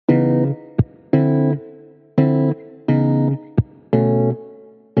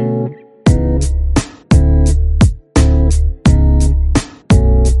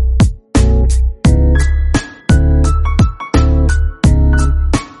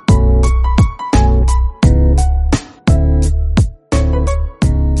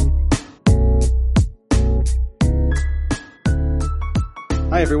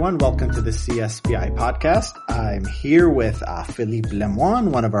everyone. Welcome to the CSPI podcast. I'm here with Philippe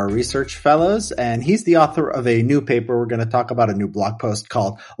Lemoine, one of our research fellows, and he's the author of a new paper. We're going to talk about a new blog post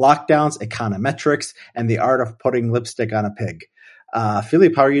called Lockdowns, Econometrics, and the Art of Putting Lipstick on a Pig.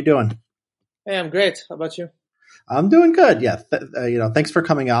 Philippe, how are you doing? Hey, I'm great. How about you? I'm doing good. Yeah. Thanks for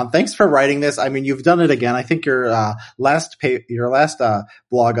coming on. Thanks for writing this. I mean, you've done it again. I think your last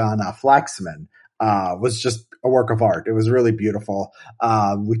blog on Flaxman was just a work of art. It was really beautiful.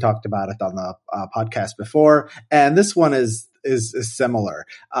 We talked about it on the podcast before, and this one is similar.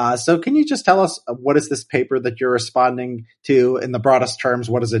 So can you just tell us what is this paper that you're responding to in the broadest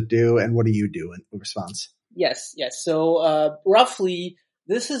terms? What does it do, and what do you do in response? Yes. So roughly,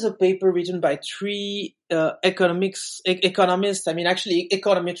 this is a paper written by three economists. I mean, actually,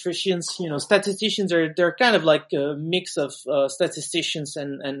 econometricians. Statisticians they're kind of like a mix of statisticians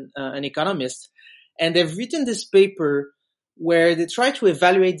and economists. And they've written this paper where they try to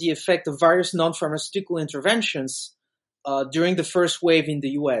evaluate the effect of various non-pharmaceutical interventions during the first wave in the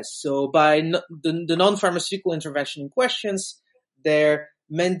U.S. So by the non-pharmaceutical intervention in questions, they're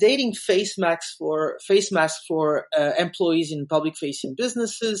mandating face masks for employees in public-facing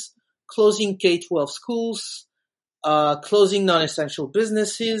businesses, closing K-12 schools, closing non-essential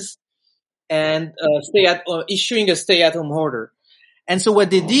businesses, and issuing a stay-at-home order. And so what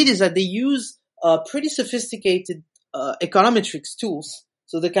they did is that they use pretty sophisticated econometrics tools,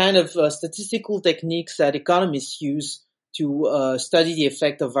 so the kind of statistical techniques that economists use to study the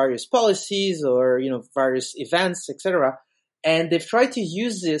effect of various policies or various events, etc. And they've tried to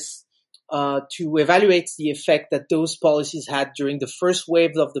use this to evaluate the effect that those policies had during the first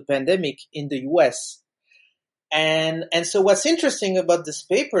wave of the pandemic in the U.S. And so what's interesting about this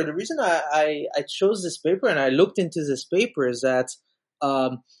paper, the reason I chose this paper and I looked into this paper is that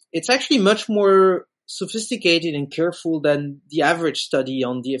it's actually much more sophisticated and careful than the average study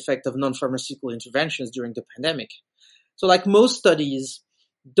on the effect of non-pharmaceutical interventions during the pandemic. So like most studies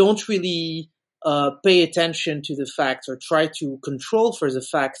don't really pay attention to the fact or try to control for the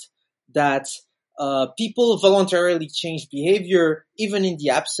fact that people voluntarily change behavior even in the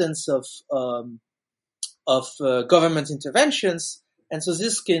absence of government interventions. And so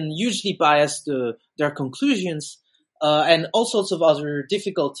this can usually bias their conclusions. And all sorts of other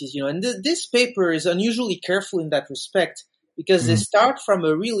difficulties, And this paper is unusually careful in that respect because they start from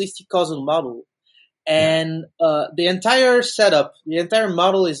a realistic causal model. And the entire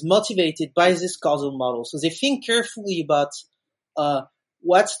model is motivated by this causal model. So they think carefully about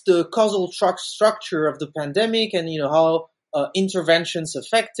what's the causal structure of the pandemic and, how interventions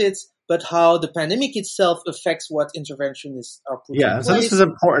affect it, but how the pandemic itself affects what interventions are put in place. So this is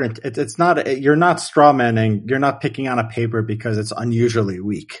important. It's not, you're not strawmanning, you're not picking on a paper because it's unusually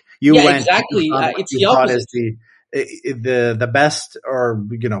weak. Exactly. It's the opposite. The best, or,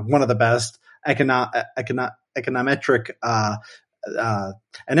 one of the best econometric,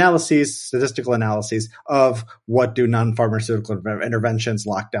 statistical analyses of what do non-pharmaceutical interventions,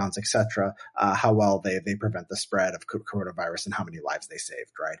 lockdowns, etc., how well they prevent the spread of coronavirus and how many lives they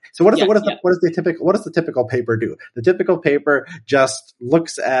saved, right? So what does the typical paper do? The typical paper just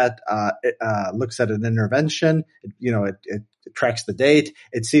looks at an intervention, it tracks the date,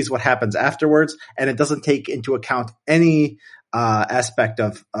 it sees what happens afterwards, and it doesn't take into account any aspect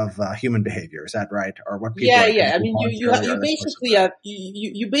of human behavior. Is that right? Or what people? I mean,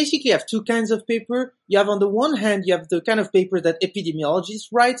 you basically have two kinds of paper. You have on the one hand, you have the kind of paper that epidemiologists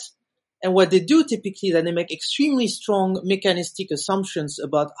write, and what they do typically, that they make extremely strong mechanistic assumptions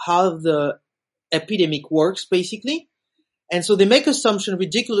about how the epidemic works, basically. And so they make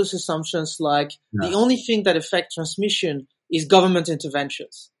ridiculous assumptions like the only thing that affects transmission is government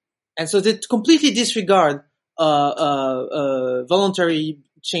interventions. And so they completely disregard voluntary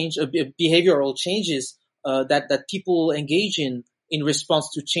change, behavioral changes that people engage in response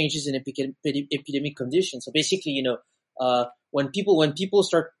to changes in epidemic conditions. So basically, when people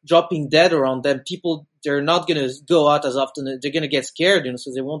start dropping dead around them, they're not going to go out as often. They're going to get scared,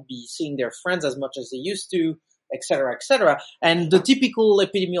 so they won't be seeing their friends as much as they used to, et cetera, et cetera. And the typical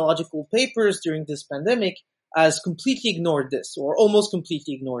epidemiological papers during this pandemic has completely ignored this, or almost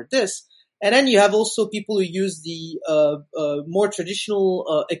completely ignored this. And then you have also people who use the more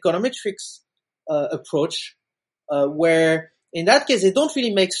traditional econometrics approach, where in that case they don't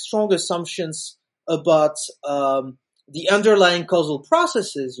really make strong assumptions about the underlying causal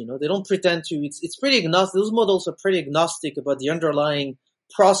processes. They don't pretend to. It's pretty agnostic. Those models are pretty agnostic about the underlying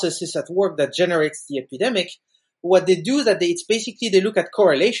processes at work that generates the epidemic. What they do is that they look at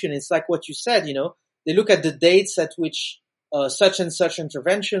correlation. It's like what you said. They look at the dates at which such and such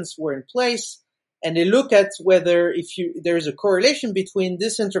interventions were in place, and they look at whether there is a correlation between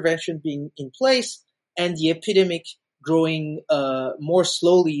this intervention being in place and the epidemic growing more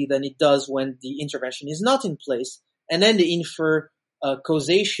slowly than it does when the intervention is not in place. And then they infer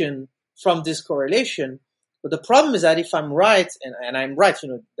causation from this correlation. But the problem is that if I'm right, and I'm right,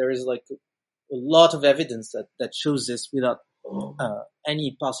 there is like a lot of evidence that shows this without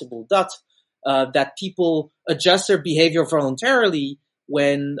any possible doubt, that people adjust their behavior voluntarily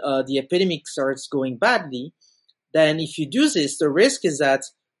when the epidemic starts going badly. Then if you do this, the risk is that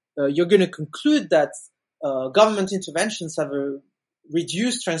you're going to conclude that government interventions have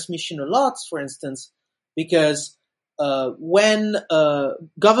reduced transmission a lot, for instance, because when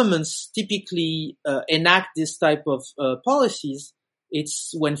governments typically enact this type of policies,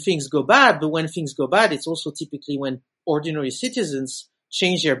 it's when things go bad. But when things go bad, it's also typically when ordinary citizens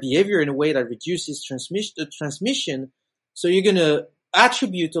change their behavior in a way that reduces transmission. So you're going to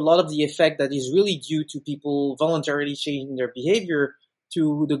attribute a lot of the effect that is really due to people voluntarily changing their behavior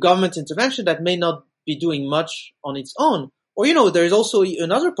to the government intervention that may not be doing much on its own. Or, there's also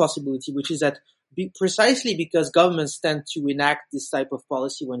another possibility, which is that precisely because governments tend to enact this type of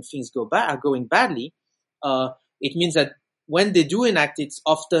policy when things are going badly, it means that when they do enact it,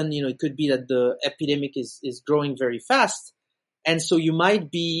 often, it could be that the epidemic is growing very fast. And so you might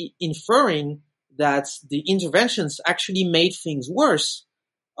be inferring that the interventions actually made things worse,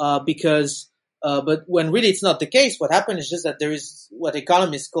 but when really it's not the case. What happened is just that there is what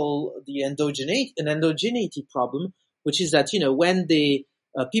economists call an endogeneity problem, which is that, when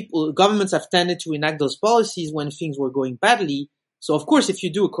governments have tended to enact those policies when things were going badly. So of course, if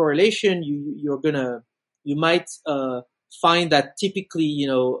you do a correlation, you might find that typically,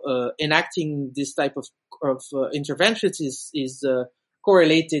 enacting this type of interventions is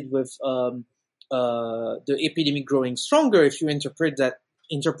correlated with the epidemic growing stronger. If you interpret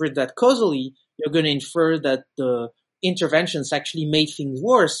that causally, you're going to infer that the interventions actually made things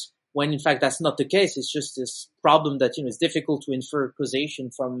worse, when in fact that's not the case. It's just this problem that, it's difficult to infer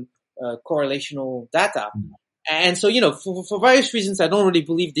causation from correlational data. And so, for various reasons, I don't really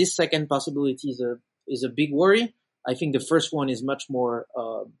believe this second possibility is a big worry. I think the first one is much more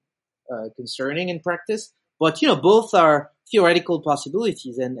concerning in practice. But, both are theoretical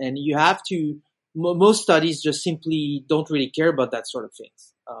possibilities, and you have to, most studies just simply don't really care about that sort of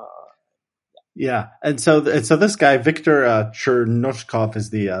things. Yeah, and so this guy Viktor Chernushkov is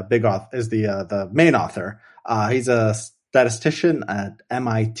the main author. He's a statistician at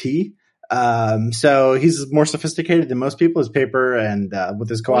MIT. So he's more sophisticated than most people. His paper and with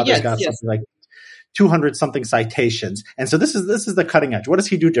his co-authors got something like 200 something citations. And so this is the cutting edge. What does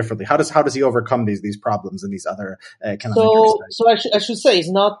he do differently? How does he overcome these problems and these other kind of So I should say he's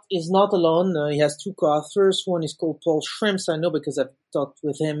not alone. He has two co-authors. One is called Paul Schrimps. I know because I've talked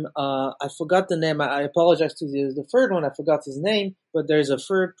with him. I forgot the name. I apologize to the third one. I forgot his name, but there's a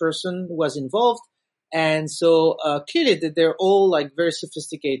third person who was involved. And so clearly that they're all like very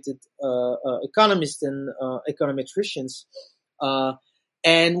sophisticated economists and econometricians.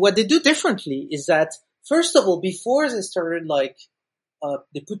 And what they do differently is that, first of all, before they started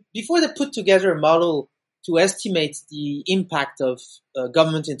before they put together a model to estimate the impact of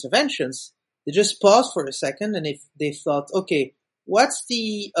government interventions, they just paused for a second and they thought, okay, what's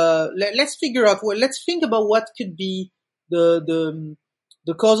let's think about what could be the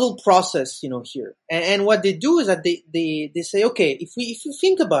causal process, here. And what they do is that they say, okay, if you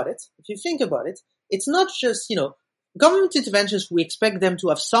think about it, it's not just, government interventions, we expect them to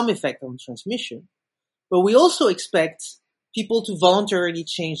have some effect on transmission, but we also expect people to voluntarily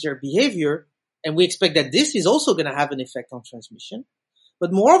change their behavior, and we expect that this is also going to have an effect on transmission.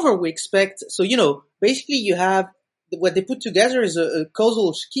 But moreover, we expect, basically you have, what they put together is a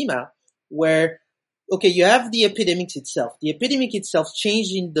causal schema where, okay, you have the epidemic itself. The epidemic itself,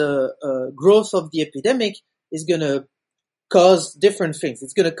 changing the growth of the epidemic is going to cause different things.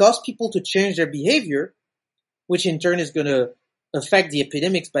 It's going to cause people to change their behavior, which in turn is going to affect the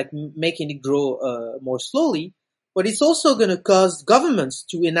epidemics by making it grow more slowly. But it's also going to cause governments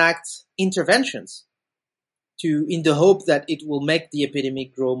to enact interventions in the hope that it will make the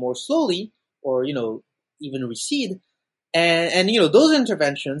epidemic grow more slowly or, even recede. And those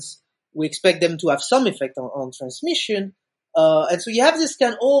interventions, we expect them to have some effect on transmission. And so you have this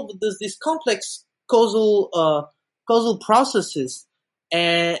this complex causal processes.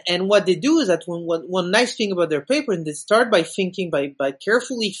 And what they do is that one nice thing about their paper, and they start by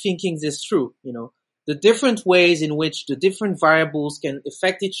carefully thinking this through, the different ways in which the different variables can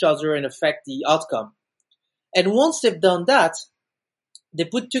affect each other and affect the outcome. And once they've done that, they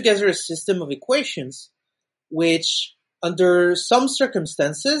put together a system of equations which under some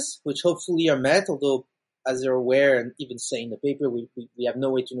circumstances, which hopefully are met, although as they're aware and even say in the paper, we have no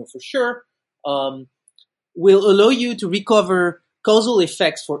way to know for sure, will allow you to recover causal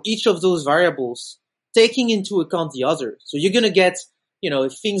effects for each of those variables, taking into account the other. So you're going to get,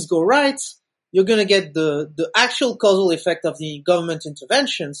 if things go right, you're going to get the actual causal effect of the government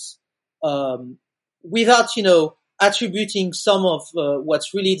interventions, without, attributing some of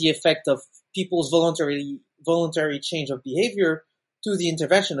what's really the effect of people's voluntary change of behavior to the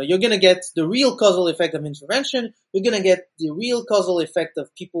intervention. Or you're going to get the real causal effect of intervention. You're going to get the real causal effect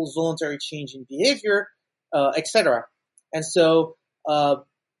of people's voluntary change in behavior, etc. And so,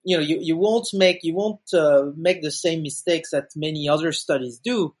 you won't make the same mistakes that many other studies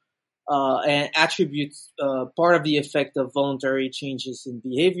do, and attribute part of the effect of voluntary changes in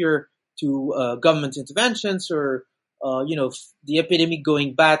behavior to government interventions, or the epidemic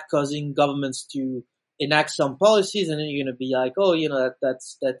going bad, causing governments to enact some policies, and then you're going to be like,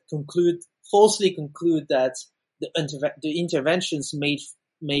 falsely conclude that the interventions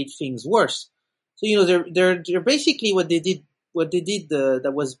made things worse. So they're basically what they did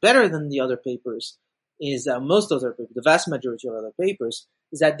that was better than the other papers is most other papers, the vast majority of other papers,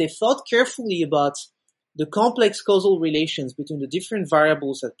 is that they thought carefully about the complex causal relations between the different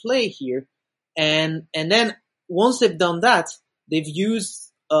variables at play here, and then once they've done that, they've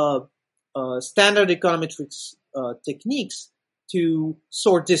used standard econometrics techniques to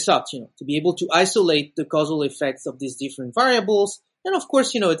sort this out, to be able to isolate the causal effects of these different variables. And of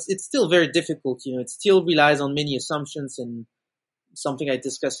course, it's still very difficult. It still relies on many assumptions, and something I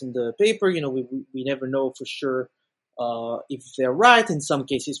discussed in the paper. We never know for sure if they're right. In some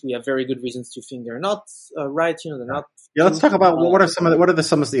cases, we have very good reasons to think they're not right. They're not. Yeah, let's talk about what are some of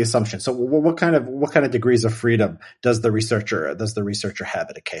the assumptions. So, what kind of degrees of freedom does the researcher have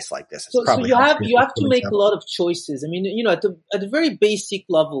in a case like this? So you have to make a lot of choices. I mean, at the very basic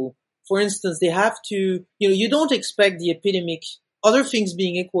level, for instance, they have to. You don't expect the epidemic. Other things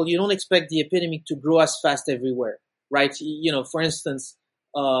being equal, you don't expect the epidemic to grow as fast everywhere, right? For instance,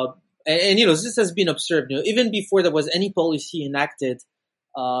 this has been observed, even before there was any policy enacted,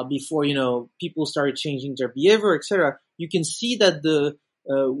 before, people started changing their behavior, etc. You can see that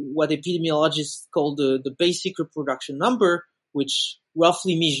what epidemiologists call the basic reproduction number, which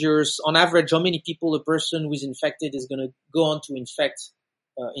roughly measures on average how many people a person who is infected is going to go on to infect,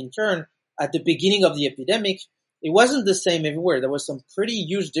 in turn, at the beginning of the epidemic. It wasn't the same everywhere. There was some pretty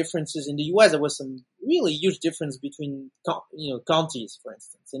huge differences in the U.S. There was some really huge difference between, counties, for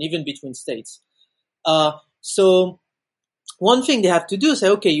instance, and even between states. So one thing they have to do is say,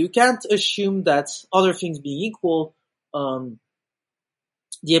 okay, you can't assume that other things being equal,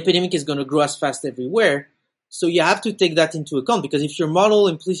 the epidemic is going to grow as fast everywhere. So you have to take that into account, because if your model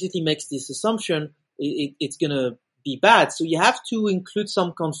implicitly makes this assumption, it's going to be bad. So you have to include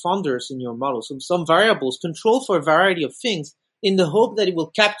some confounders in your model, some variables, control for a variety of things, in the hope that it will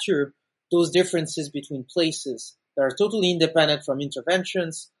capture those differences between places that are totally independent from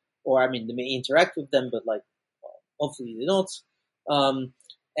interventions, or, they may interact with them, but hopefully they don't,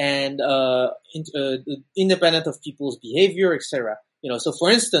 independent of people's behavior, etc. So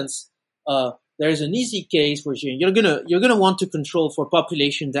for instance, there's an easy case where you're gonna want to control for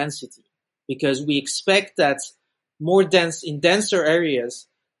population density, because we expect that in denser areas,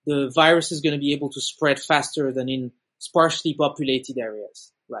 the virus is going to be able to spread faster than in sparsely populated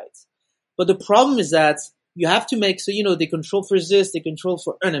areas, right? But the problem is that you have to make, they control for this, they control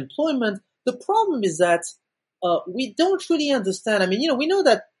for unemployment. The problem is that we don't really understand. We know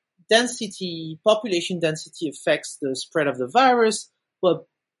that population density affects the spread of the virus, but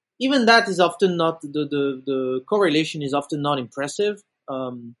even that is often not, the correlation is often not impressive.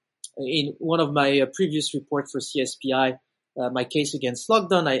 In one of my previous reports for CSPI, my case against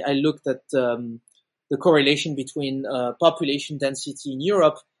lockdown, I looked at the correlation between population density in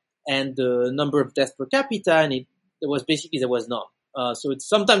Europe and the number of deaths per capita, and there was none. So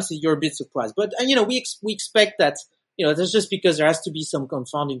sometimes you're a bit surprised, but we expect that that's just because there has to be some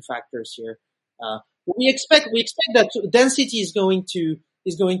confounding factors here. We expect that density is going to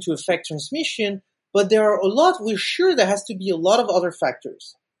affect transmission, but we're sure there has to be a lot of other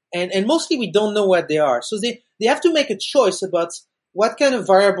factors. And mostly we don't know what they are. So they have to make a choice about what kind of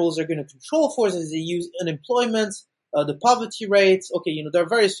variables they're going to control for. So they use unemployment, the poverty rate. Okay, there are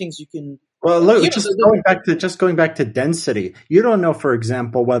various things you can Well, look, just going back to density, you don't know, for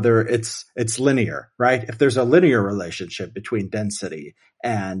example, whether it's linear, right? If there's a linear relationship between density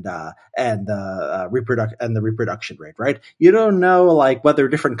and the reproduction rate, right? You don't know like whether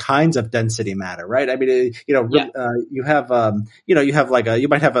different kinds of density matter, right? I mean, you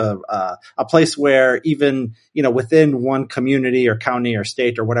might have a place where even within one community or county or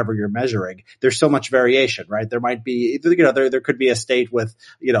state or whatever you're measuring, there's so much variation, right? There might be there could be a state with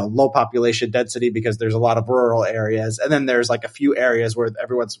low population density because there's a lot of rural areas, and then there's like a few areas where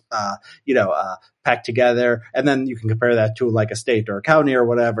everyone's packed together, and then you can compare that to like a state or a county or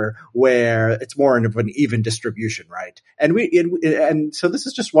whatever where it's more of an even distribution, right? And so this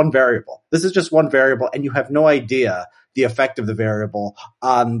is just one variable. And you have no idea the effect of the variable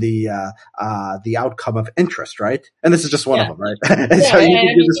on the outcome of interest, right? And this is just one of them, right? Even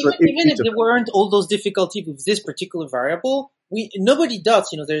if there weren't all those difficulties with this particular variable, nobody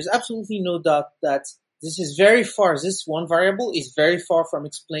doubts, there's absolutely no doubt that this one variable is very far from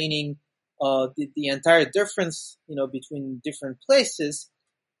explaining the entire difference, between different places.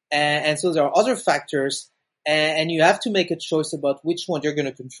 And so there are other factors, and you have to make a choice about which one you're going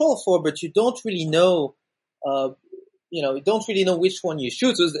to control for, but you don't really know, which one you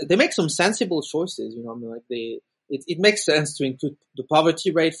should. So they make some sensible choices, it makes sense to include the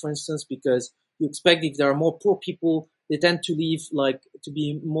poverty rate, for instance, because you expect if there are more poor people, they tend to to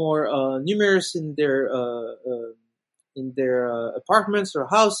be more numerous in their apartments or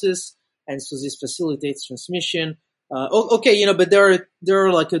houses, and so this facilitates transmission. But there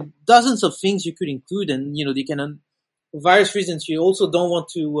are like dozens of things you could include, and they can, for various reasons, you also don't want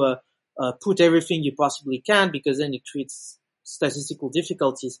to put everything you possibly can, because then it creates statistical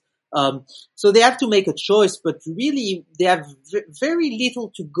difficulties. So they have to make a choice, but really they have very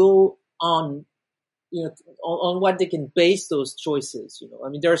little to go on, on what they can base those choices. I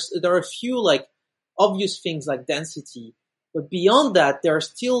mean, there are a few like obvious things like density, but beyond that, there are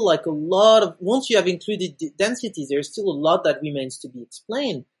still like a lot of, once you have included density, there's still a lot that remains to be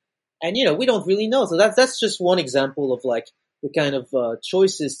explained. And, we don't really know. So that's just one example of like the kind of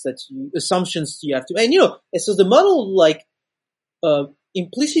choices assumptions you have to, and so the model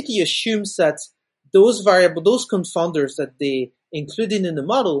implicitly assumes that those confounders that they included in the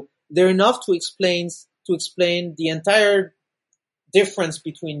model, they're enough to explain the entire difference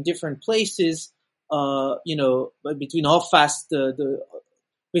between different places, between how fast the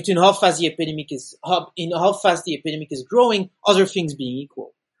epidemic is growing, other things being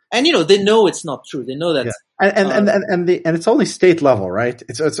equal. And they know it's not true. They know that. Yeah. And it's only state level, right?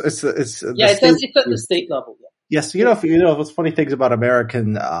 It's at the state level. Yeah. Yes, those funny things about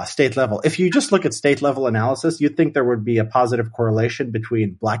American state level. If you just look at state level analysis, you'd think there would be a positive correlation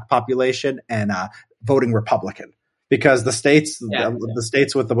between black population and voting Republican, because the states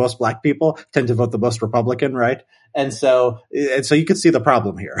with the most black people tend to vote the most Republican, right? And so you can see the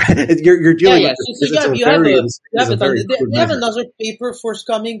problem here. You're dealing with they have another paper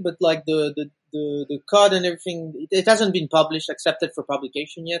forthcoming, but like the code and everything, it hasn't been published, accepted for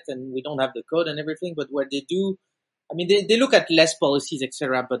publication yet, and we don't have the code and everything. But what they do, I mean, they look at less policies,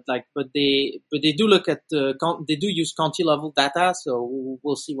 etc. But they do look at they do use county level data, so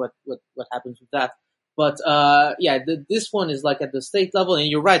we'll see what happens with that. But this one is like at the state level, and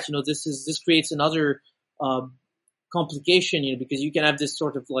you're right. This creates another complication, because you can have this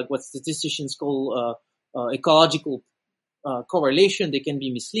sort of like what statisticians call ecological correlation. They can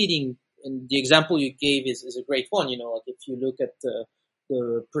be misleading. And the example you gave is a great one. Like if you look at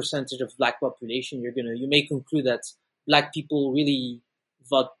the percentage of black population, you may conclude that black people really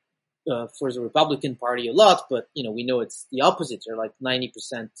vote for the Republican Party a lot, but we know it's the opposite. They're like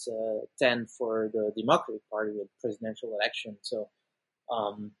 90% 10 for the Democratic Party at presidential election. So,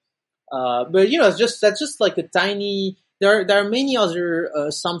 but that's just like a tiny. There are many other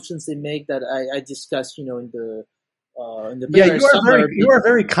assumptions they make that I discussed, in the you are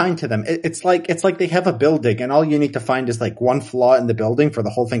very kind to them. It's like they have a building, and all you need to find is like one flaw in the building for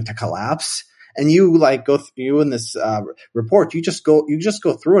the whole thing to collapse. And you in this report, you just go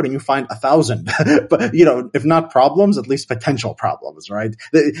through it and you find 1,000, but if not problems, at least potential problems, right?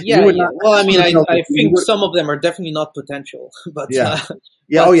 Well, I mean, I think some of them are definitely not potential, but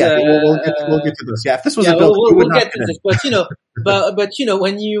we'll get to this. Yeah, if this was a building, we'll get to this. But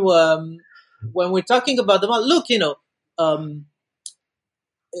when we're talking about the model, look,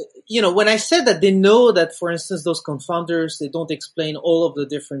 when I said that they know that, for instance, those confounders, they don't explain all of the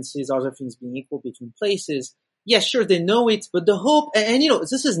differences, other things being equal between places. Yes, sure, they know it, but the hope, and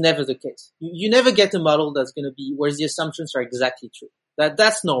this is never the case. You never get a model that's going to be where the assumptions are exactly true.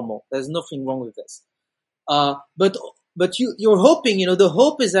 That's normal. There's nothing wrong with this. But but you're hoping, the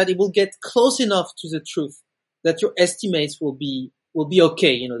hope is that it will get close enough to the truth that your estimates will be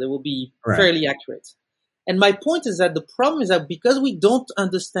okay. They will be fairly accurate. And my point is that the problem is that because we don't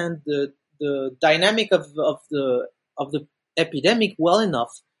understand the dynamic of the epidemic well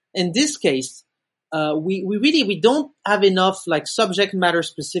enough, in this case, we don't have enough like subject matter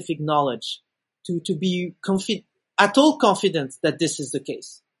specific knowledge to be at all confident that this is the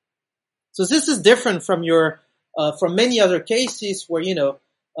case. So this is different from from many other cases where,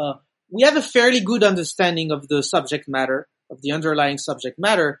 we have a fairly good understanding of the subject matter, of the underlying subject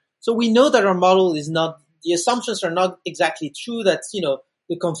matter. So we know that our model the assumptions are not exactly true, that,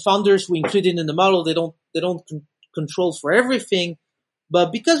 the confounders we included in the model, they don't control for everything.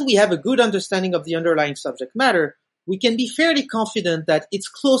 But because we have a good understanding of the underlying subject matter, we can be fairly confident that it's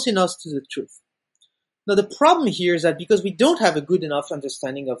close enough to the truth. Now, the problem here is that because we don't have a good enough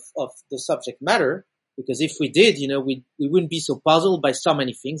understanding of the subject matter, because if we did, we wouldn't be so puzzled by so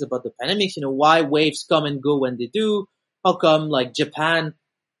many things about the pandemics, why waves come and go when they do, how come like Japan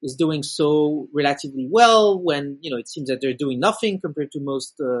is doing so relatively well when, it seems that they're doing nothing compared to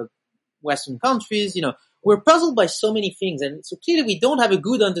most Western countries, We're puzzled by so many things, and so clearly we don't have a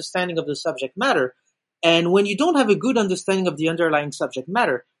good understanding of the subject matter. And when you don't have a good understanding of the underlying subject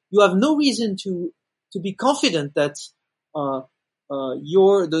matter, you have no reason to be confident that the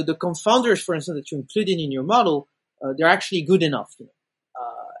confounders, for instance, that you included in your model, they're actually good enough.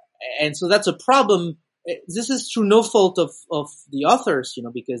 And so that's a problem. This is through no fault of the authors,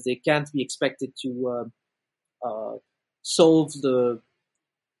 because they can't be expected to solve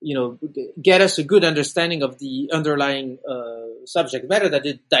get us a good understanding of the underlying subject matter, that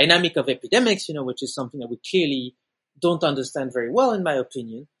the dynamic of epidemics, which is something that we clearly don't understand very well, in my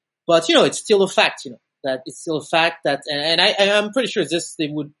opinion. But it's still a fact, that it's still a fact that, and I'm pretty sure they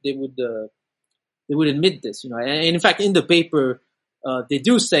would admit this, And in fact, in the paper, they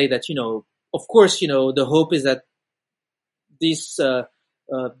do say that, of course, the hope is that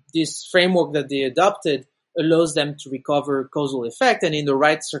this framework that they adopted allows them to recover causal effect, and in the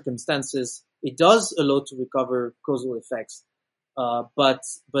right circumstances, it does allow to recover causal effects. But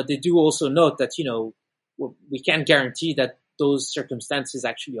they do also note that, we can't guarantee that those circumstances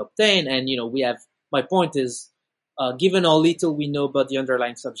actually obtain. And, my point is, given how little we know about the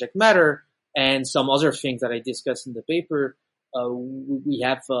underlying subject matter and some other things that I discussed in the paper, we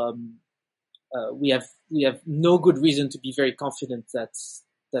have no good reason to be very confident that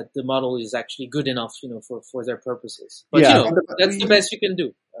the model is actually good enough, for their purposes. But, that's the best you can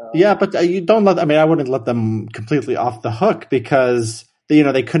do. But you don't I wouldn't let them completely off the hook, because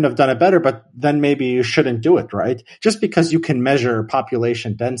they couldn't have done it better, but then maybe you shouldn't do it, right? Just because you can measure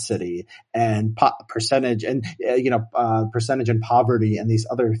population density and percentage and, percentage in poverty and these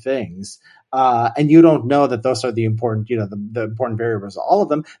other things, and you don't know that those are the important, the important variables, all of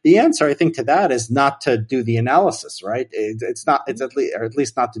them. The answer, I think, to that is not to do the analysis, right? It's at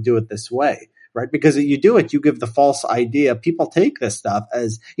least not to do it this way. Right? Because you do it, you give the false idea. People take this stuff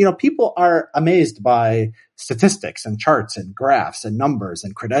as, people are amazed by statistics and charts and graphs and numbers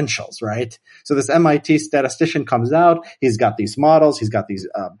and credentials, right? So this MIT statistician comes out, he's got these models, he's got these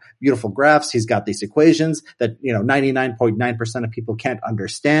beautiful graphs, he's got these equations that, 99.9% of people can't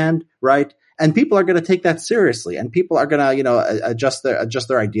understand, right? And people are going to take that seriously, and people are going to, adjust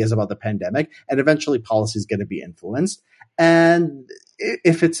their ideas about the pandemic, and eventually policy is going to be influenced. And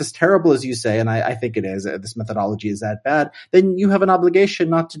if it's as terrible as you say, and I think it is, this methodology is that bad, then you have an obligation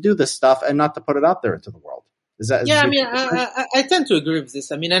not to do this stuff and not to put it out there into the world. I tend to agree with this.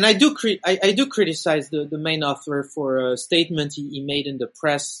 And I do criticize the main author for a statement he made in the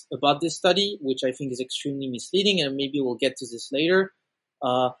press about this study, which I think is extremely misleading, and maybe we'll get to this later.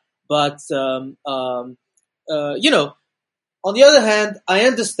 On the other hand, I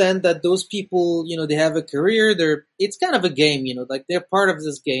understand that those people, they have a career. It's kind of a game, like they're part of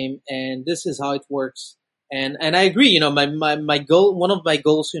this game, and this is how it works. And I agree, my goal, one of my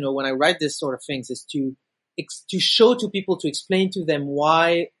goals, when I write this sort of things, is to show to people, to explain to them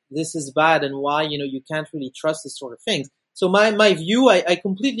why this is bad and why, you can't really trust this sort of things. So my view, I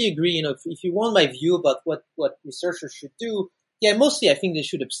completely agree. If you want my view about what researchers should do, yeah, mostly I think they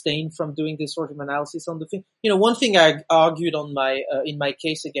should abstain from doing this sort of analysis on the thing. One thing I argued on in my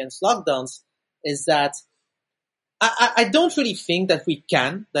case against lockdowns is that I don't really think that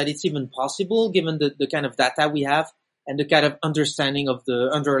that it's even possible, given the kind of data we have and the kind of understanding of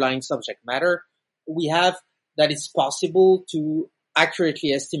the underlying subject matter we have, that it's possible to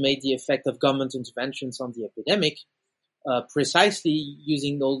accurately estimate the effect of government interventions on the epidemic, precisely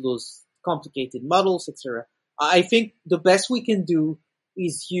using all those complicated models, etc. I think the best we can do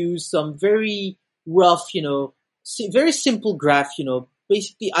is use some very rough, very simple graph,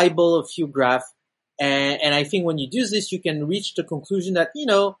 basically eyeball a few graph. And I think when you do this, you can reach the conclusion that,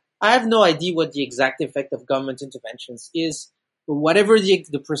 I have no idea what the exact effect of government interventions is, but whatever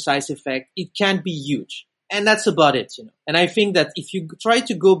the precise effect, it can be huge. And that's about it, And I think that if you try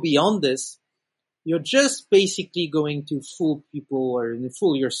to go beyond this, you're just basically going to fool people or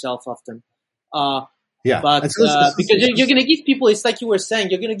fool yourself often. But because you're going to give people, it's like you were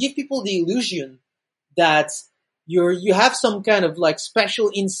saying, you're going to give people the illusion that you have some kind of like special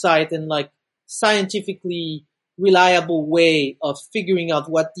insight and like scientifically reliable way of figuring out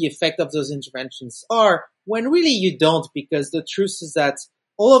what the effect of those interventions are, when really you don't, because the truth is that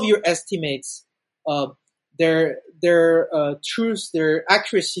all of your estimates, their truth, their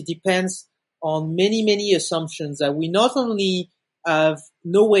accuracy depends on many, many assumptions that we not only have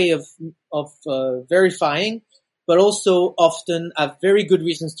no way of verifying, but also often have very good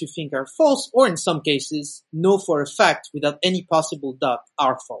reasons to think are false, or in some cases know for a fact without any possible doubt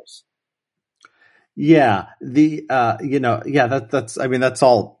are false. Yeah, that's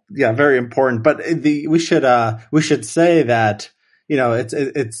all, very important. But we should say that,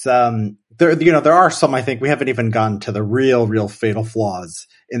 there are some, I think we haven't even gotten to the real fatal flaws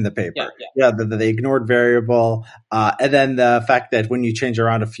in the paper. The ignored variable, and then the fact that when you change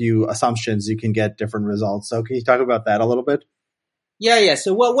around a few assumptions, you can get different results. So can you talk about that a little bit? Yeah.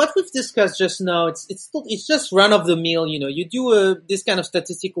 So what we've discussed just now, it's just run of the mill. You do this kind of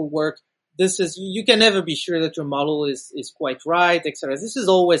statistical work. You can never be sure that your model is quite right, etc. This is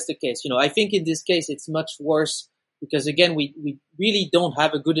always the case. I think in this case it's much worse because again, we really don't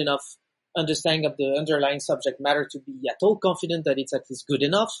have a good enough understanding of the underlying subject matter to be at all confident that it's at least good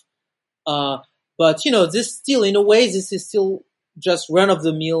enough. But this still, in a way, this is still just run of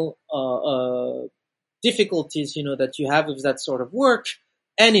the mill, difficulties, that you have with that sort of work.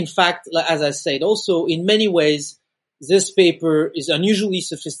 And in fact, as I said, also in many ways, this paper is unusually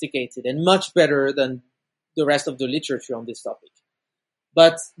sophisticated and much better than the rest of the literature on this topic.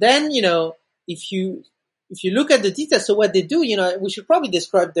 But then, if you look at the details, so what they do, we should probably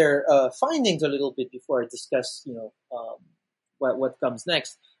describe their findings a little bit before I discuss, what comes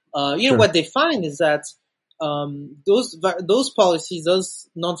next. Sure. What they find is that those policies, those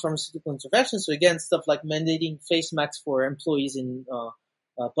non-pharmaceutical interventions, so again, stuff like mandating face masks for employees in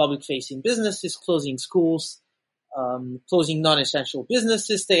public-facing businesses, closing schools, closing non-essential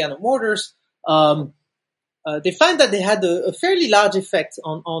businesses, stay-at-home orders. They find that they had a fairly large effect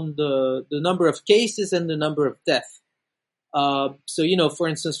on the number of cases and the number of deaths. So, for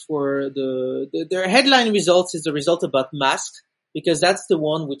instance, for their headline results is the result about masks, because that's the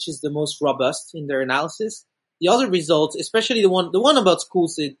one which is the most robust in their analysis. The other results, especially the one about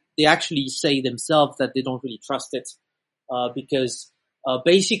schools, they actually say themselves that they don't really trust it, because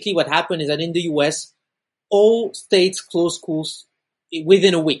basically what happened is that in the US, all states closed schools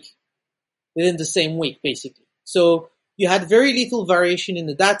within the same week, basically. So you had very little variation in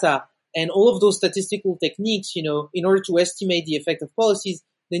the data, and all of those statistical techniques, in order to estimate the effect of policies,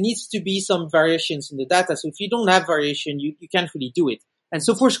 there needs to be some variations in the data. So if you don't have variation, you can't really do it. And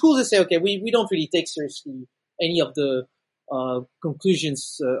so for schools, they say, okay, we don't really take seriously any of the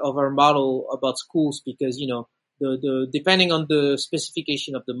conclusions of our model about schools because, the depending on the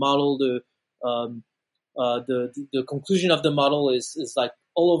specification of the model, the conclusion of the model is like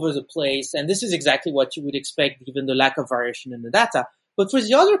all over the place. And this is exactly what you would expect given the lack of variation in the data. But for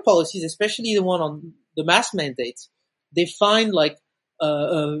the other policies, especially the one on the mask mandates, they find like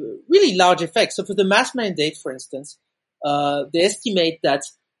a really large effect. So for the mask mandate, for instance, they estimate that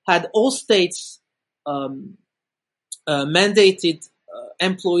had all states mandated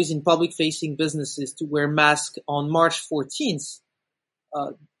employees in public-facing businesses to wear masks on March 14th,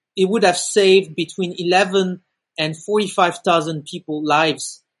 it would have saved between 11 and 45,000 people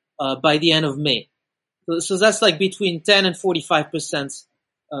lives by the end of May. So that's like between 10 and 45%.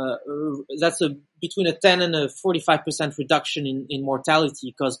 That's between a 10 and a 45% reduction in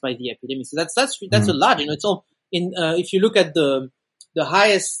mortality caused by the epidemic. So that's a lot. It's all in. If you look at the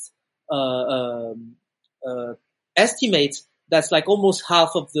highest estimate, that's like almost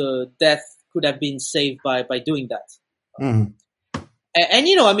half of the death could have been saved by doing that. Mm-hmm.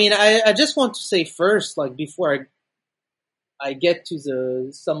 And I just want to say first, like before I get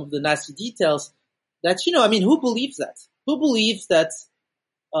to some of the nasty details, that who believes that? Who believes that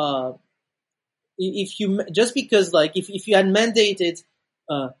if you had mandated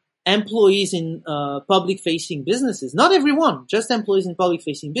employees in public-facing businesses, not everyone, just employees in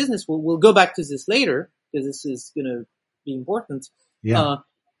public-facing business. We'll go back to this later because this is going to be important. Yeah.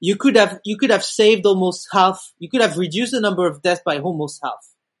 You could have saved almost half. You could have reduced the number of deaths by almost half.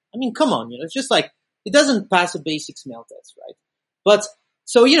 I mean, come on, it's just like it doesn't pass a basic smell test, right? But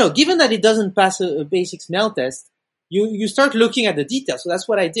so, given that it doesn't pass a basic smell test, you start looking at the details. So that's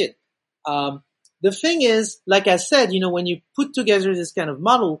what I did. The thing is, like I said, when you put together this kind of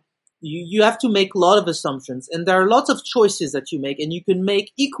model, you have to make a lot of assumptions, and there are lots of choices that you make, and you can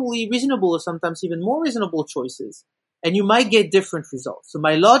make equally reasonable or sometimes even more reasonable choices, and you might get different results. So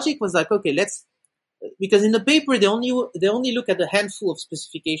my logic was like, okay, because in the paper they only look at a handful of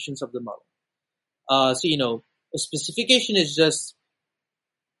specifications of the model. So a specification is just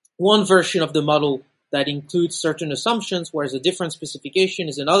one version of the model that includes certain assumptions, whereas a different specification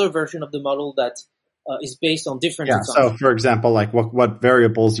is another version of the model that is based on different assumptions. So, for example, like what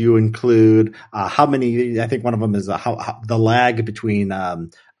variables you include, how many? I think one of them is how the lag between the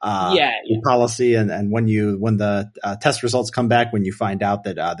policy and when the test results come back, when you find out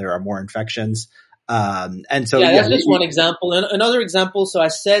that there are more infections. And so that's just one example. And another example. So I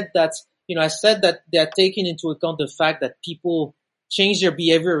said that they are taking into account the fact that people change their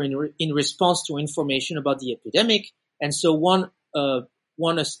behavior in response to information about the epidemic. And so one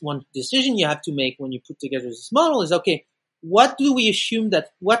decision you have to make when you put together this model is, okay, what information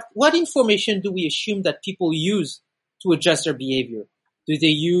do we assume that people use to adjust their behavior? Do they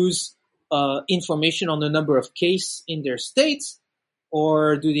use information on the number of cases in their states,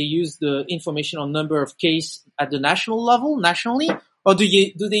 or do they use the information on number of cases at the national level, nationally, or do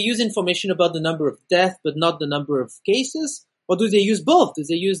they use information about the number of deaths but not the number of cases, or do they use both? Do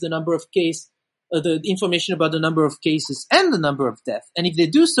they use the number of cases? The information about the number of cases and the number of deaths? And if they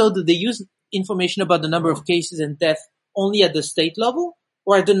do so, do they use information about the number of cases and deaths only at the state level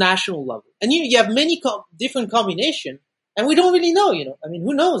or at the national level? And you have many different combinations, and we don't really know, I mean,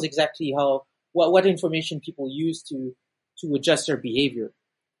 who knows exactly what information people use to adjust their behavior.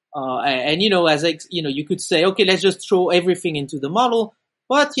 You could say, okay, let's just throw everything into the model,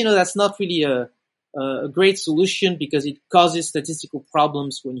 but, that's not really a great solution because it causes statistical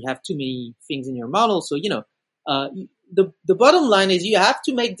problems when you have too many things in your model. So, the bottom line is you have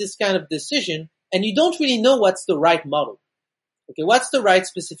to make this kind of decision, and you don't really know what's the right model. Okay, what's the right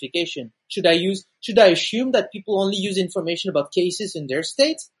specification? Should I assume that people only use information about cases in their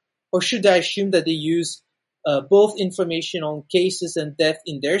state, or should I assume that they use both information on cases and death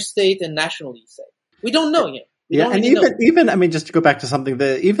in their state and nationally? Say, we don't know yet. And even I mean, just to go back to something,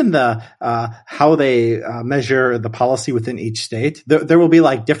 how they measure the policy within each state, there will be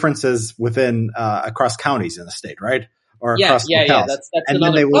like differences within across counties in the state, right? Or across locales. That's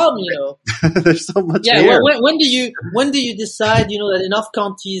another problem, There's so much. When do you decide, that enough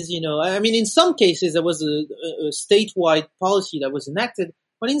counties, I mean, in some cases there was a statewide policy that was enacted,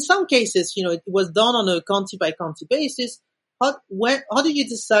 but in some cases, it was done on a county by county basis. How do you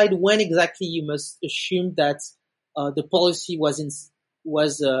decide when exactly you must assume that the policy was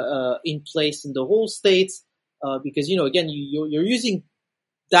in place in the whole state? Because again, you're using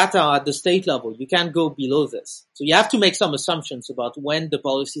data at the state level. You can't go below this, so you have to make some assumptions about when the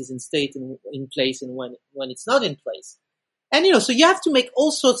policy is in place and when it's not in place. And so you have to make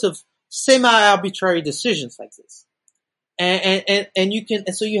all sorts of semi-arbitrary decisions like this. And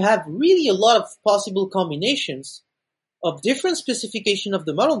so you have really a lot of possible combinations of different specification of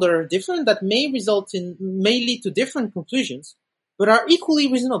the model that are different, that may lead to different conclusions, but are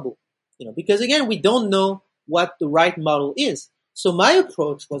equally reasonable, because again, we don't know what the right model is. So my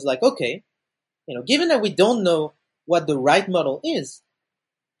approach was like, okay, given that we don't know what the right model is,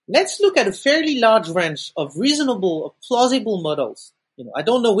 let's look at a fairly large range of reasonable, of plausible models. I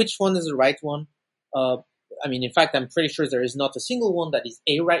don't know which one is the right one. I mean, in fact, I'm pretty sure there is not a single one that is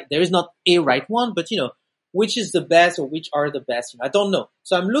there is not a right one, but which is the best or which are the best? I don't know.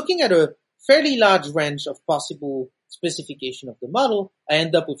 So I'm looking at a fairly large range of possible specification of the model. I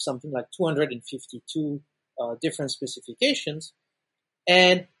end up with something like 252 different specifications.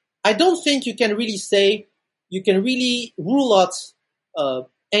 And I don't think you can really rule out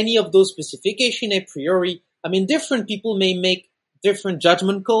any of those specifications a priori. I mean, different people may make different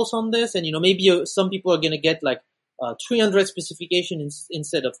judgment calls on this, and maybe some people are going to get like 300 specifications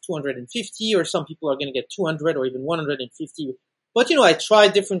instead of 250, or some people are going to get 200 or even 150. But I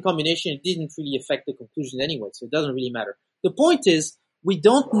tried different combinations. It didn't really affect the conclusion anyway, so it doesn't really matter. The point is, we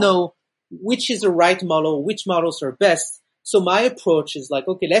don't know which is the right model, which models are best. So my approach is like,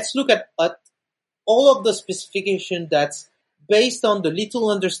 okay, let's look at all of the specification that's based on the little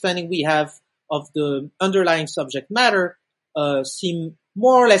understanding we have of the underlying subject matter, seem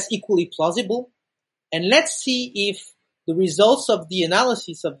more or less equally plausible. And let's see if the results of the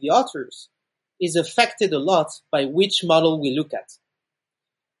analysis of the authors is affected a lot by which model we look at.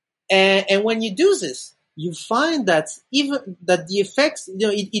 And when you do this, you find that even that the effects,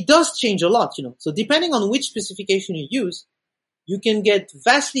 it does change a lot, So depending on which specification you use, you can get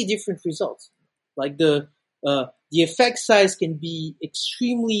vastly different results. Like the effect size can be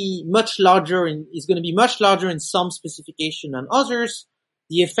extremely much larger and is going to be much larger in some specification than others.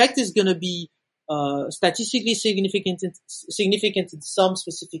 The effect is going to be statistically significant in some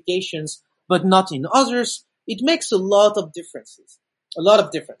specifications, but not in others. It makes a lot of difference.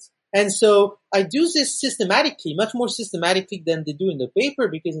 And so I do this systematically, much more systematically than they do in the paper,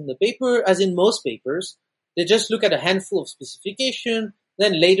 because in the paper, as in most papers, they just look at a handful of specification.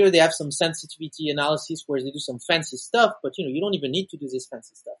 Then later they have some sensitivity analysis where they do some fancy stuff, but you don't even need to do this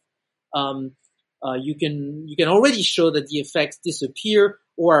fancy stuff. You can already show that the effects disappear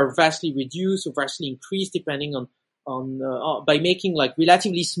or are vastly reduced or vastly increased depending on by making like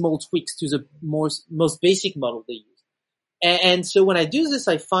relatively small tweaks to the most basic model they use. And so when I do this,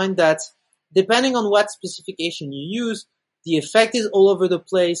 I find that depending on what specification you use, the effect is all over the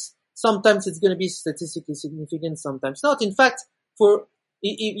place. Sometimes it's going to be statistically significant, sometimes not. In fact,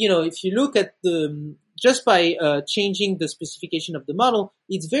 if you look at just by changing the specification of the model,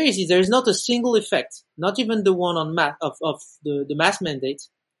 it's very easy. There is not a single effect, not even the one on of the mass mandate,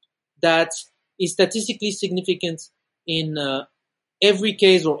 that is statistically significant in every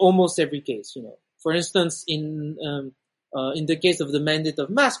case or almost every case. For instance, in the case of the mandate of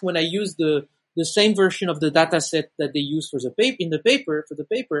mask, when I use the same version of the data set that they use for the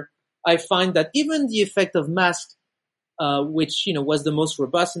paper, I find that even the effect of mask, which was the most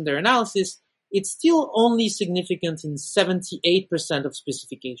robust in their analysis, it's still only significant in 78% of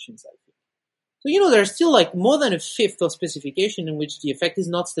specifications, I think. So there's still like more than a fifth of specification in which the effect is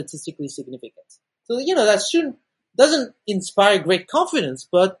not statistically significant. So that doesn't inspire great confidence,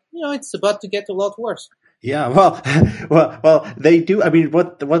 but it's about to get a lot worse. Yeah, well, they do. I mean,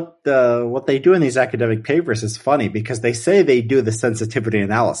 what they do in these academic papers is funny because they say they do the sensitivity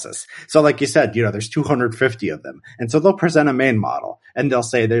analysis. So, like you said, there's 250 of them, and so they'll present a main model and they'll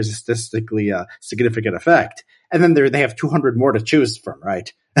say there's a statistically significant effect, and then they have 200 more to choose from,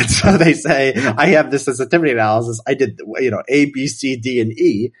 right? And so they say, I have this sensitivity analysis. I did, A, B, C, D, and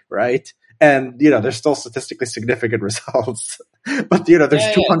E, right? And, there's still statistically significant results. But,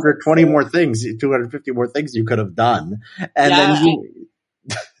 there's 220 more things, 250 more things you could have done. And then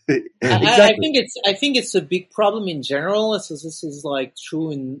exactly. I think it's a big problem in general. So this is like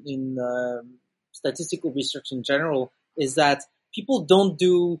true in statistical research in general, is that people don't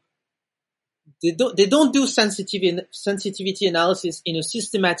do sensitivity analysis in a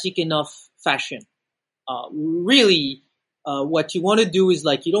systematic enough fashion. Really, what you want to do is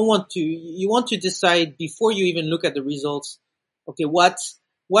like, you want to decide before you even look at the results, okay, what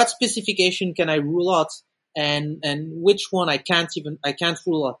specification can I rule out and which one I can't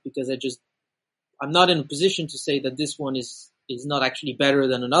rule out because I'm not in a position to say that this one is not actually better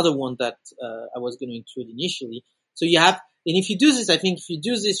than another one that I was going to include initially. So and if you do this, I think if you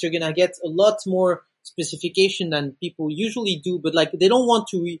do this, you're going to get a lot more specification than people usually do, but like they don't want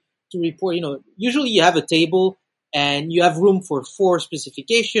to report, usually you have a table and you have room for 4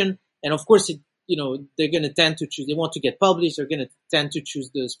 specification. And of course, they're going to tend to choose, they want to get published, they're going to tend to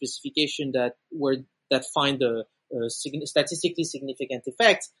choose the specification that find the statistically significant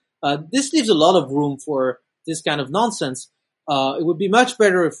effect. This leaves a lot of room for this kind of nonsense. It would be much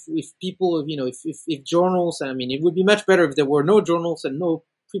better if people, if journals, I mean, it would be much better if there were no journals and no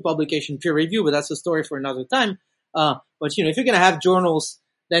pre-publication peer review, but that's a story for another time. But if you're going to have journals,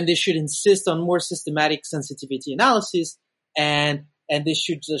 then they should insist on more systematic sensitivity analysis, and they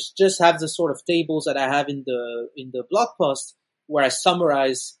should just have the sort of tables that I have in the blog post where I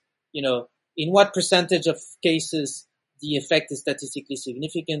summarize, in what percentage of cases the effect is statistically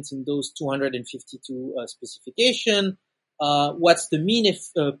significant in those 252 specification. What's the mean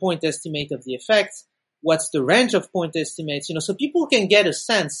point estimate of the effect? What's the range of point estimates? So people can get a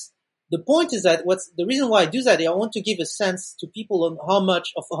sense. The point is that the reason why I do that, I want to give a sense to people on how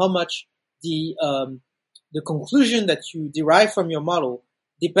much the conclusion that you derive from your model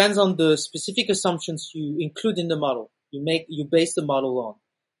depends on the specific assumptions you include in the model. You base the model on.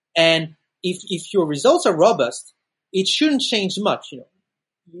 And if your results are robust, it shouldn't change much,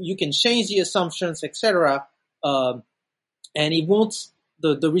 You can change the assumptions, etc. And it won't,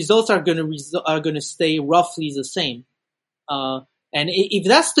 the results are going to stay roughly the same. And if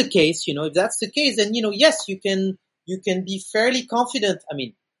that's the case, then, yes, you can be fairly confident. I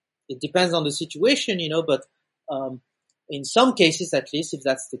mean, it depends on the situation, but, in some cases, at least, if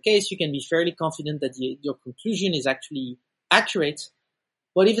that's the case, you can be fairly confident that your conclusion is actually accurate.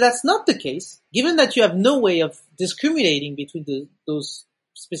 But if that's not the case, given that you have no way of discriminating between those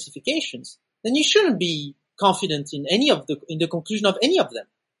specifications, then you shouldn't be confident in the conclusion of any of them.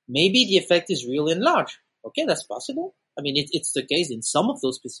 Maybe the effect is real and large. Okay, that's possible. I mean, it's the case in some of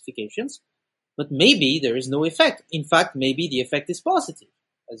those specifications, but maybe there is no effect. In fact, maybe the effect is positive,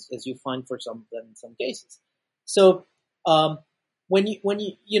 as you find for some of them in some cases. So, when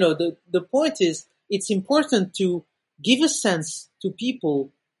you know, the point is, it's important to give a sense to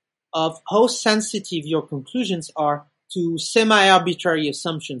people of how sensitive your conclusions are to semi-arbitrary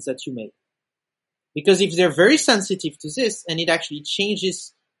assumptions that you make. Because if they're very sensitive to this, and it actually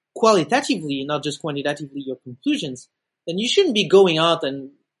changes qualitatively, not just quantitatively, your conclusions, then you shouldn't be going out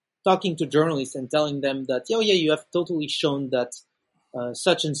and talking to journalists and telling them that, oh yeah, you have totally shown that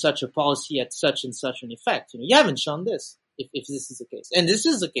such and such a policy had such and such an effect. You know, you haven't shown this, if this is the case. And this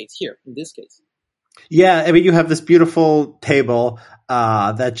is the case here, in this case. Yeah, I mean, you have this beautiful table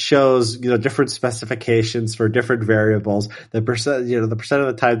that shows, you know, different specifications for different variables. The percent of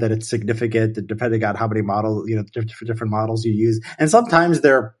the time that it's significant, depending on how many models, you know, different models you use, and sometimes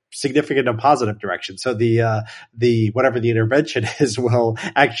they're significant in positive direction. So the whatever the intervention is will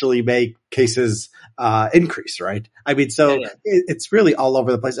actually make cases increase, right? I mean, so yeah. It's really all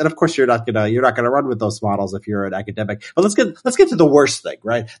over the place. And of course, you're not gonna run with those models if you're an academic. But let's get to the worst thing,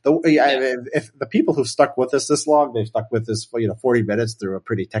 right? If the people who've stuck with us this long, they've stuck with us, 40 minutes through a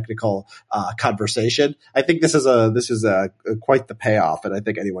pretty technical conversation. I think this is quite the payoff, and I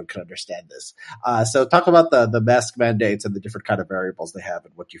think anyone can understand this. So talk about the mask mandates and the different kind of variables they have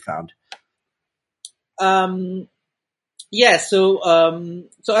and what you found. Yeah. So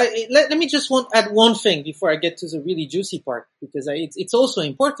let me just add one thing before I get to the really juicy part, because it's also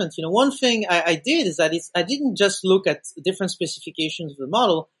important. You know, one thing I did is that I didn't just look at different specifications of the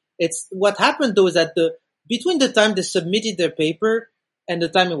model. It's what happened though is that between the time they submitted their paper and the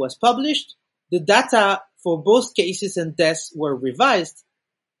time it was published, the data for both cases and deaths were revised.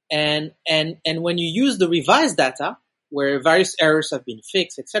 And when you use the revised data, where various errors have been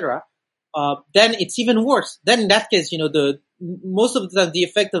fixed, etc., then it's even worse. Then in that case, you know, most of the time the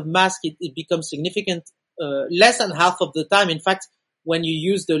effect of mask, it becomes significant, less than half of the time. In fact, when you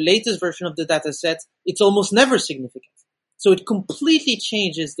use the latest version of the data set, it's almost never significant. So it completely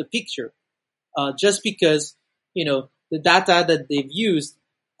changes the picture, just because, you know, the data that they've used,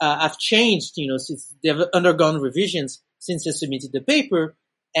 have changed, you know, since they've undergone revisions since they submitted the paper.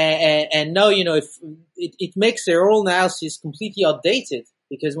 And now, you know, if it makes their whole analysis completely outdated,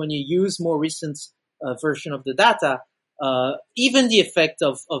 because when you use more recent version of the data, even the effect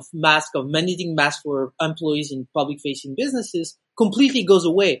of mandating masks for employees in public-facing businesses completely goes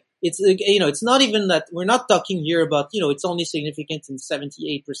away. It's, you know, it's not even that we're not talking here about, you know, it's only significant in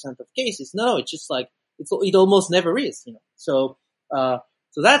 78% of cases. No, it's just like it almost never is, you know. So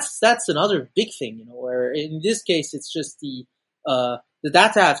that's another big thing, you know, where in this case it's just the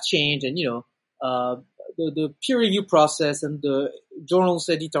data have changed, and, you know, the peer review process and the journal's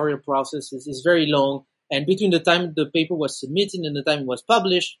editorial process is very long. And between the time the paper was submitted and the time it was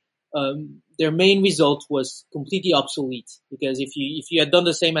published, their main result was completely obsolete. Because if you had done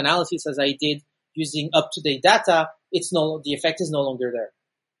the same analysis as I did using up-to-date data, the effect is no longer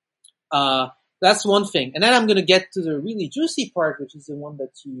there. That's one thing. And then I'm going to get to the really juicy part, which is the one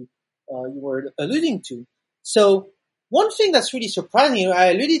that you were alluding to. So one thing that's really surprising,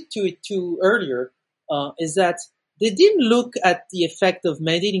 I alluded to it too earlier, is that they didn't look at the effect of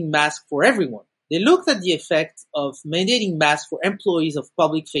mandating masks for everyone. They looked at the effect of mandating masks for employees of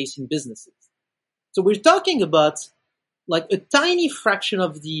public-facing businesses. So we're talking about like a tiny fraction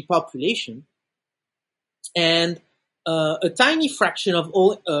of the population and a tiny fraction of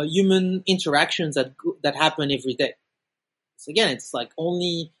all human interactions that happen every day. So again, it's like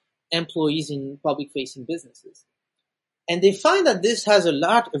only employees in public-facing businesses. And they find that this has a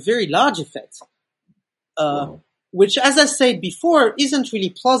very large effect, which, as I said before, isn't really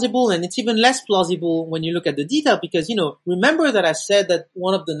plausible, and it's even less plausible when you look at the detail, because, you know, remember that I said that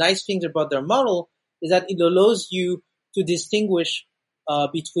one of the nice things about their model is that it allows you to distinguish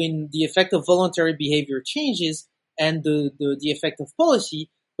between the effect of voluntary behavior changes and the effect of policy.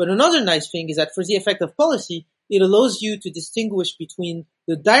 But another nice thing is that for the effect of policy, it allows you to distinguish between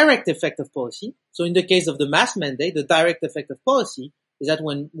the direct effect of policy. So in the case of the mask mandate, the direct effect of policy is that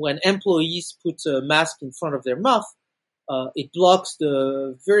when employees put a mask in front of their mouth, it blocks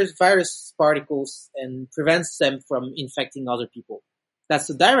the virus particles and prevents them from infecting other people. That's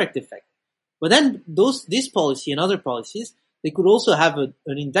the direct effect. But then this policy and other policies, they could also have an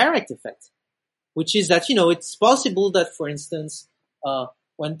indirect effect, which is that, you know, it's possible that, for instance,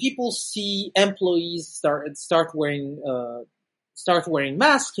 when people see employees start wearing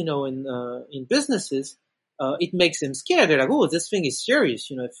masks, you know, in businesses, it makes them scared. They're like, oh, this thing is serious.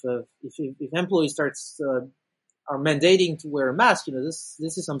 If employees are mandating to wear a mask, this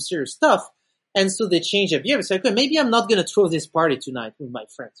is some serious stuff. And so they change their behavior. It's like, okay, maybe I'm not going to throw this party tonight with my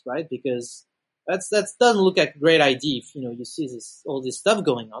friends, right? Because that doesn't look like a great idea if, you see all this stuff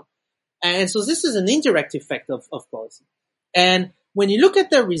going on. And so this is an indirect effect of policy. And when you look at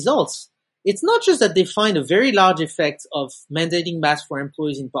their results, it's not just that they find a very large effect of mandating masks for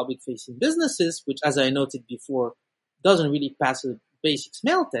employees in public-facing businesses, which, as I noted before, doesn't really pass a basic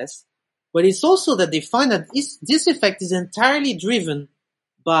smell test, but it's also that they find that this effect is entirely driven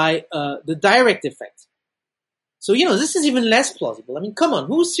by the direct effect. So, this is even less plausible. I mean, come on,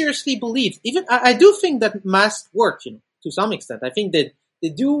 who seriously believes? Even I do think that masks work, to some extent. I think that they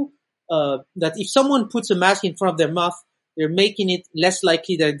do, that if someone puts a mask in front of their mouth, they're making it less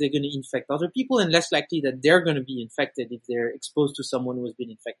likely that they're going to infect other people and less likely that they're going to be infected if they're exposed to someone who has been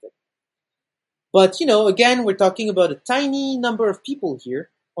infected. But, again, we're talking about a tiny number of people here,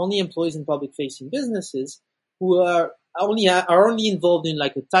 only employees in public-facing businesses, who are only involved in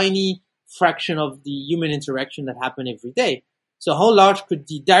like a tiny fraction of the human interaction that happen every day. So how large could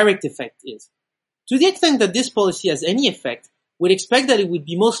the direct effect is? To the extent that this policy has any effect, we'd expect that it would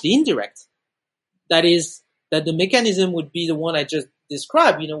be mostly indirect. That is, that the mechanism would be the one I just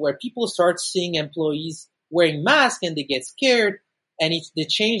described, where people start seeing employees wearing masks and they get scared, and if they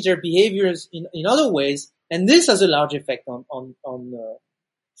change their behaviors in other ways, and this has a large effect on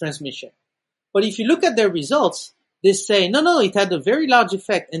transmission. But if you look at their results, they say, no, it had a very large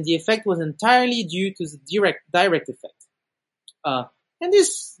effect, and the effect was entirely due to the direct effect. And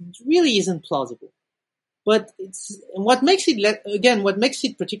this really isn't plausible. But what makes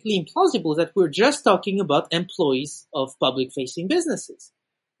it particularly implausible is that we're just talking about employees of public-facing businesses.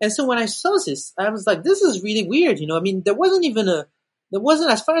 And so when I saw this, I was like, this is really weird. I mean, there wasn't,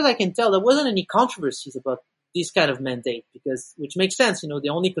 as far as I can tell, there wasn't any controversies about this kind of mandate, which makes sense.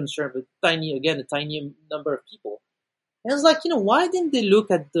 They're only concerned with a tiny number of people. And I was like, why didn't they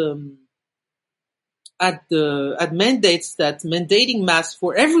look at mandates that mandating masks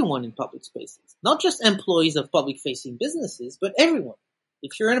for everyone in public spaces, not just employees of public-facing businesses, but everyone.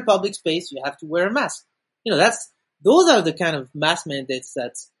 If you're in a public space, you have to wear a mask. Those are the kind of mask mandates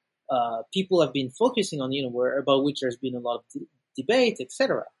that people have been focusing on, about which there's been a lot of debate,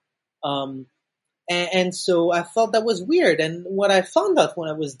 etc. And so I thought that was weird. And what I found out when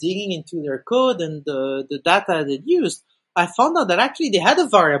I was digging into their code and the data they used, I found out that actually they had a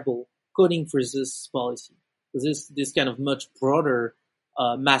variable coding for this policy, for this kind of much broader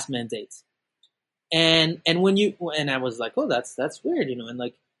mask mandate. And I was like, oh, that's weird, and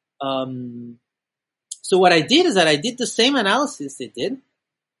like, so what I did is that I did the same analysis they did,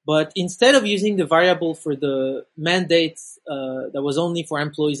 but instead of using the variable for the mandate that was only for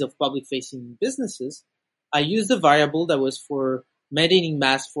employees of public-facing businesses, I used the variable that was for mandating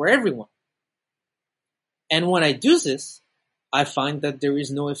masks for everyone. And when I do this, I find that there is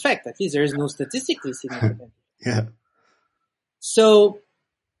no effect. At least there is no statistically significant. Yeah. So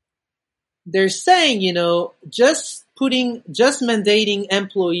they're saying, just mandating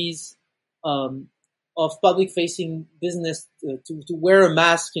employees of public-facing business to wear a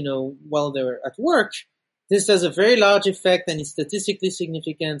mask, while they're at work, this has a very large effect and is statistically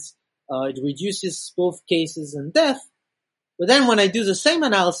significant. It reduces both cases and death. But then when I do the same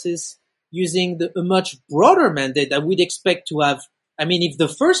analysis using a much broader mandate that we'd expect to have, I mean, if the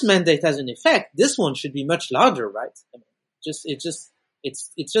first mandate has an effect, this one should be much larger, right? I mean,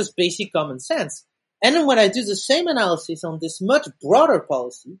 it's just basic common sense. And then when I do the same analysis on this much broader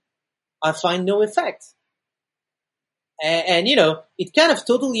policy, I find no effect. And it kind of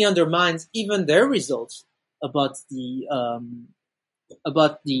totally undermines even their results about the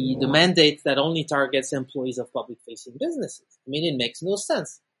mandate that only targets employees of public-facing businesses. I mean, it makes no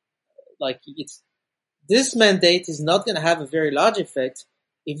sense. Like, this mandate is not going to have a very large effect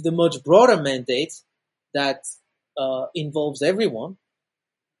if the much broader mandate that involves everyone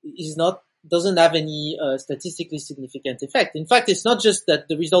doesn't have any statistically significant effect. In fact, it's not just that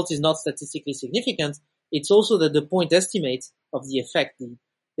the result is not statistically significant, it's also that the point estimate of the effect,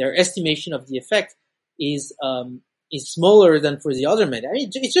 their estimation of the effect is smaller than for the other mandate. I mean,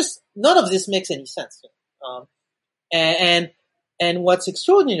 it's just, none of this makes any sense. And what's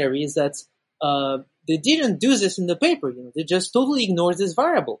extraordinary is that they didn't do this in the paper. They just totally ignored this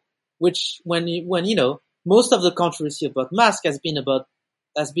variable, which when most of the controversy about masks has been about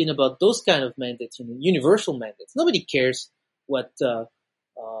those kind of mandates, universal mandates. Nobody cares what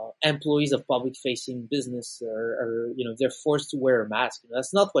employees of public-facing business are they're forced to wear a mask.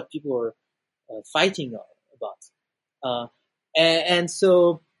 That's not what people are fighting about. And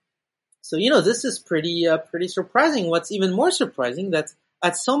so So, this is pretty surprising. What's even more surprising that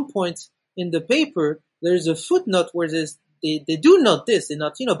at some point in the paper, there's a footnote where they do note this. They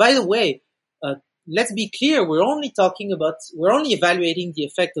note, by the way, let's be clear, we're only evaluating the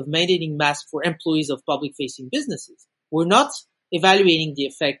effect of mandating masks for employees of public-facing businesses. We're not evaluating the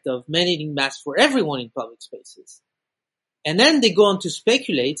effect of mandating masks for everyone in public spaces. And then they go on to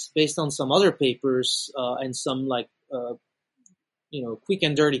speculate, based on some other papers and some quick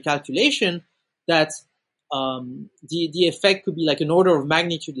and dirty calculation, that the effect could be like an order of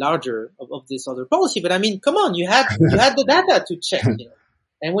magnitude larger of this other policy. But I mean, come on, you had the data to check,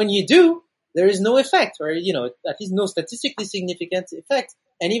 and when you do, there is no effect, or at least no statistically significant effect,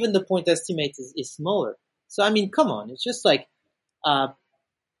 and even the point estimate is smaller. So I mean, come on, it's just like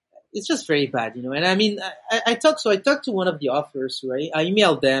it's just very bad, And I mean, I talked to one of the authors, right? I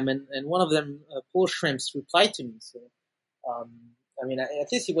emailed them, and one of them, Paul Schrems, replied to me. So, I mean,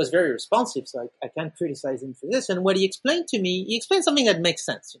 at least he was very responsive, so I can't criticize him for this. And what he explained to me, he explained something that makes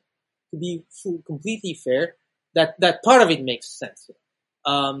sense. To be completely fair, that part of it makes sense.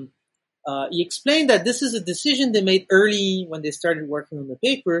 He explained that this is a decision they made early when they started working on the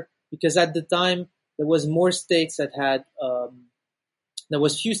paper, because at the time there was more states that had there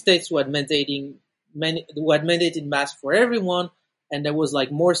was few states who had mandated masks for everyone, and there was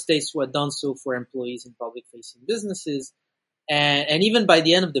like more states who had done so for employees in public-facing businesses. And even by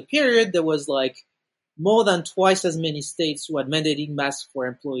the end of the period, there was like more than twice as many states who had mandated masks for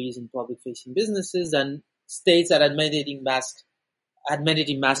employees in public-facing businesses than states that had mandated masks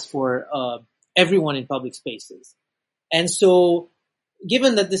for everyone in public spaces. And so,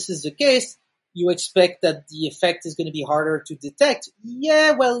 given that this is the case, you expect that the effect is going to be harder to detect.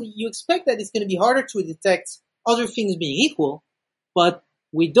 Yeah, well, you expect that it's going to be harder to detect, other things being equal, but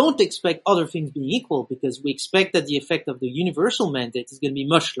we don't expect other things being equal, because we expect that the effect of the universal mandate is going to be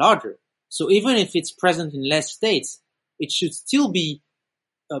much larger. So even if it's present in less states, it should still be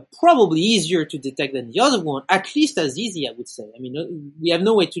probably easier to detect than the other one, at least as easy, I would say. I mean, we have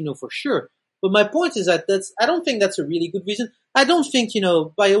no way to know for sure. But my point is that I don't think that's a really good reason. I don't think,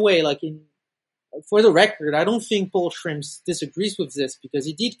 by the way, for the record, I don't think Paul Schrems disagrees with this, because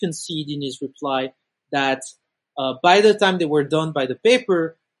he did concede in his reply that by the time they were done by the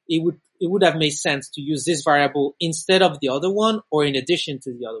paper, it would have made sense to use this variable instead of the other one, or in addition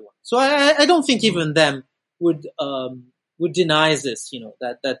to the other one. So I don't think even them would deny this,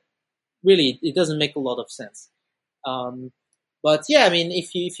 that really it doesn't make a lot of sense. But yeah, I mean,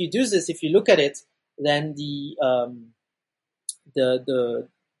 if you do this, if you look at it, then the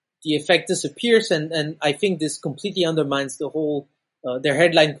effect disappears, and I think this completely undermines the whole their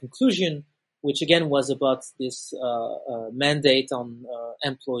headline conclusion, which again was about this mandate on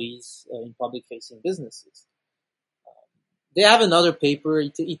employees in public-facing businesses. They have another paper.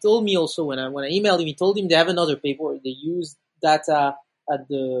 He told me also when I emailed him, he told him they have another paper where they use data at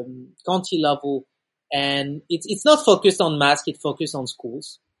the county level, and it's not focused on masks; it focused on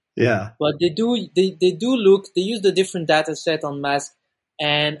schools. Yeah, but they use the different data set on masks.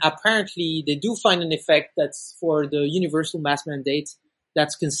 And apparently they do find an effect that's for the universal mask mandate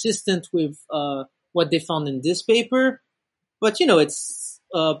that's consistent with what they found in this paper. But, it's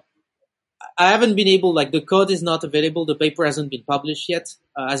I haven't been able, the code is not available. The paper hasn't been published yet,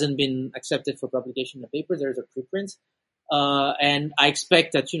 hasn't been accepted for publication in the paper. There's a preprint. And I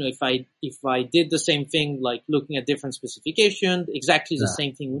expect that, if I did the same thing, like looking at different specifications, exactly the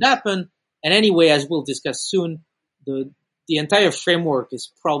same thing would happen. And anyway, as we'll discuss soon, the entire framework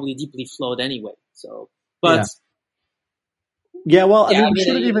is probably deeply flawed anyway. So, but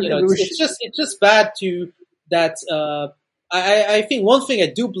it's just bad to that. I think one thing I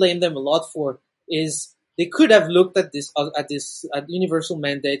do blame them a lot for is they could have looked at at universal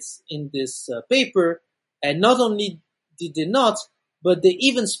mandates in this paper, and not only did they not, but they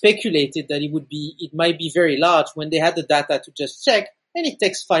even speculated that it might be very large when they had the data to just check, and it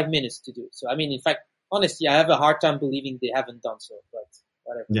takes 5 minutes to do. So, I mean, in fact, honestly, I have a hard time believing they haven't done so, but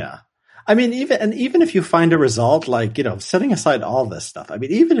whatever. Yeah. I mean, even if you find a result, setting aside all this stuff, I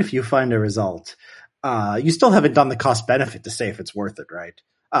mean, even if you find a result, you still haven't done the cost benefit to say if it's worth it, right?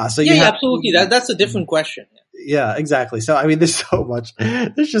 Absolutely. That's a different question. Yeah, exactly. So, I mean, there's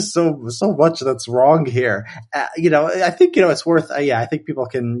just so much that's wrong here. I think, it's worth, I think people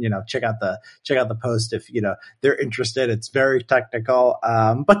can, check out the post if, they're interested. It's very technical.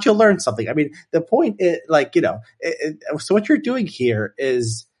 But you'll learn something. I mean, the point is so what you're doing here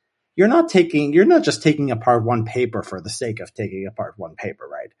is you're not just taking apart one paper for the sake of taking apart one paper,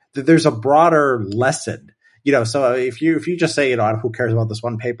 right? There's a broader lesson So if you just say, who cares about this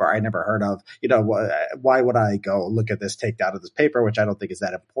one paper I never heard of, why would I go look at this takedown of this paper, which I don't think is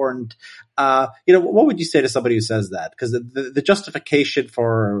that important? What would you say to somebody who says that? Because the justification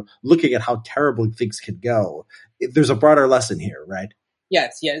for looking at how terrible things can go, there's a broader lesson here, right?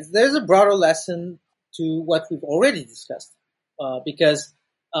 Yes. There's a broader lesson to what we've already discussed, because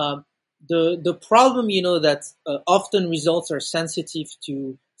the problem, that often results are sensitive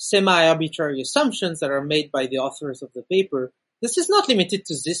to semi-arbitrary assumptions that are made by the authors of the paper. This is not limited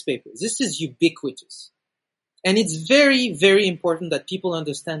to this paper. This is ubiquitous. And it's very, very important that people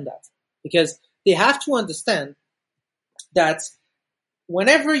understand that, because they have to understand that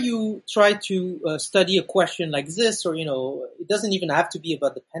whenever you try to study a question like this, or, it doesn't even have to be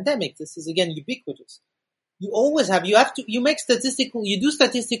about the pandemic. This is, again, ubiquitous. You do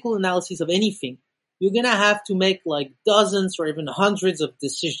statistical analysis of anything. You're going to have to make like dozens or even hundreds of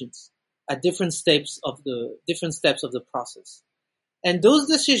decisions at different steps of the process. And those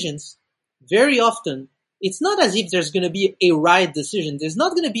decisions, very often, it's not as if there's going to be a right decision. There's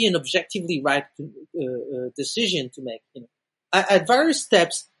not going to be an objectively right decision to make. At various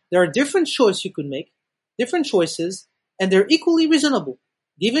steps, there are different choices you could make, different choices, and they're equally reasonable.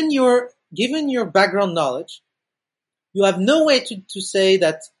 Given your background knowledge, you have no way to say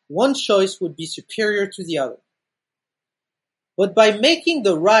that one choice would be superior to the other. But by making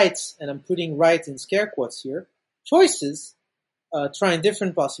the right, and I'm putting right in scare quotes here, choices, trying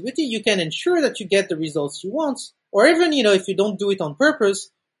different possibilities, you can ensure that you get the results you want. Or even, if you don't do it on purpose,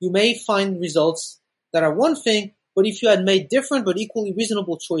 you may find results that are one thing, but if you had made different but equally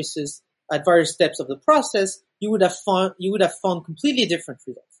reasonable choices at various steps of the process, you would have found completely different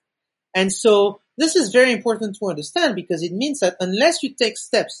results. And so this is very important to understand, because it means that unless you take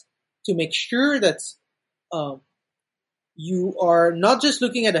steps to make sure that you are not just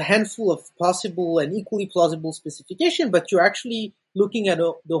looking at a handful of possible and equally plausible specifications, but you're actually looking at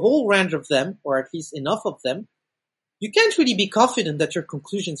the whole range of them, or at least enough of them, you can't really be confident that your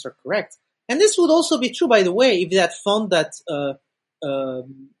conclusions are correct. And this would also be true, by the way, if they had found that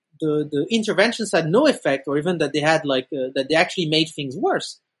the interventions had no effect, or even that they had that they actually made things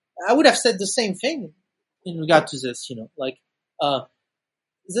worse. I would have said the same thing in regard to this,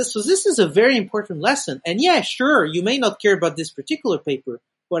 This is a very important lesson. And yeah, sure, you may not care about this particular paper,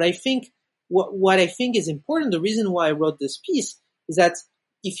 but I think what I think is important, the reason why I wrote this piece, is that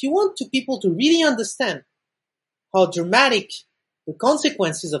if you want people to really understand how dramatic the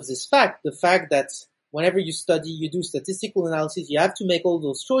consequences of this fact, the fact that whenever you do statistical analysis, you have to make all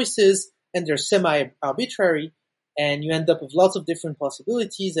those choices, and they're semi-arbitrary, and you end up with lots of different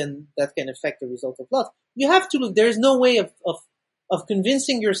possibilities, and that can affect the result of lots. You have to look. There is no way of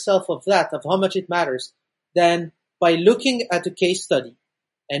convincing yourself of how much it matters, than by looking at a case study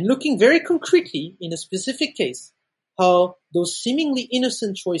and looking very concretely in a specific case how those seemingly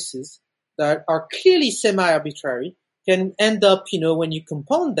innocent choices that are clearly semi-arbitrary can end up, when you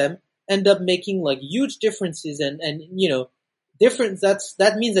compound them, end up making like huge differences, and different.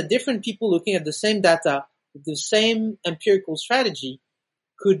 That means that different people looking at the same data, the same empirical strategy,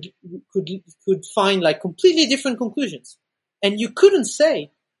 could find like completely different conclusions. And you couldn't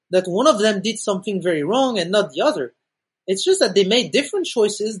say that one of them did something very wrong and not the other. It's just that they made different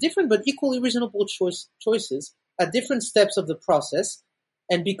choices, different but equally reasonable choices at different steps of the process.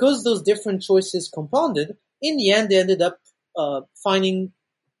 And because those different choices compounded, in the end, they ended up reaching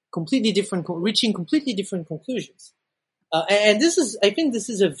completely different conclusions. And I think this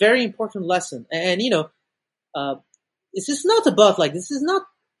is a very important lesson. And this is not this is not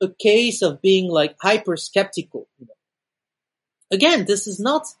a case of being like hyper skeptical. Again, this is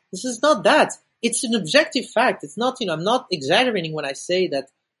not that. It's an objective fact. It's not, I'm not exaggerating when I say that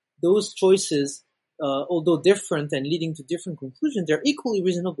those choices, although different and leading to different conclusions, they're equally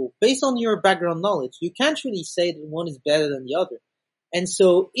reasonable based on your background knowledge. You can't really say that one is better than the other. And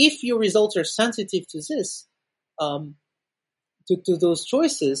so if your results are sensitive to this, to those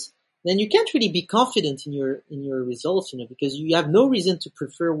choices, then you can't really be confident in your results, because you have no reason to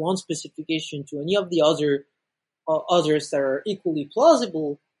prefer one specification to any of the others that are equally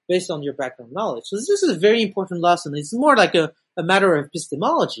plausible based on your background knowledge. So this is a very important lesson. It's more like a matter of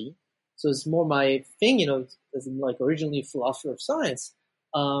epistemology. So it's more my thing, as in like originally a philosopher of science.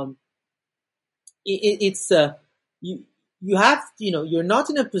 You have, you're not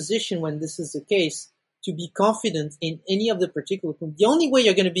in a position when this is the case to be confident in any of the particular. The only way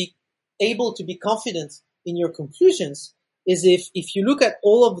you're going to be able to be confident in your conclusions is if you look at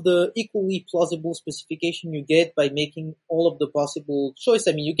all of the equally plausible specification you get by making all of the possible choices.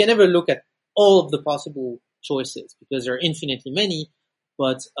 I mean, you can never look at all of the possible choices because there are infinitely many,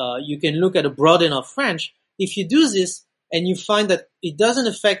 but you can look at a broad enough range. if you do this and you find that it doesn't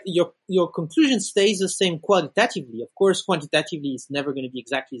affect your conclusion stays the same qualitatively. Of course, quantitatively it's never going to be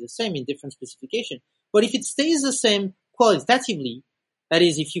exactly the same in different specification. But if it stays the same qualitatively, that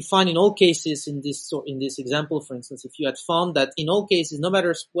is, if you find in all cases in this example, for instance, if you had found that in all cases, no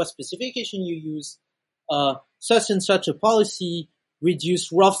matter what specification you use, such and such a policy reduced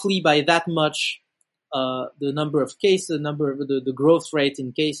roughly by that much the number of cases, the number of the growth rate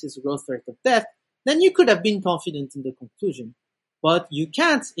in cases, the growth rate of death, then you could have been confident in the conclusion. But you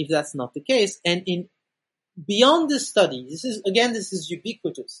can't if that's not the case. And beyond this study, this is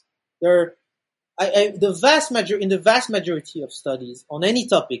ubiquitous. In the vast majority of studies on any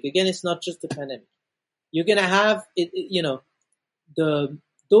topic, again, it's not just the pandemic. You're gonna have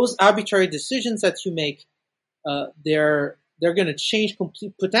those arbitrary decisions that you make. They're gonna change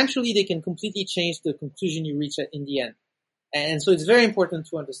potentially they can completely change the conclusion you reach in the end. And so it's very important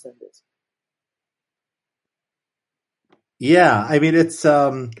to understand this. Yeah, I mean,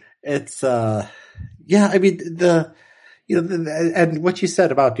 and what you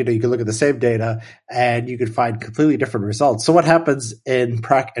said about, you can look at the same data and you could find completely different results. So what happens in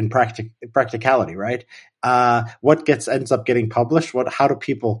practicality, right? What ends up getting published? How do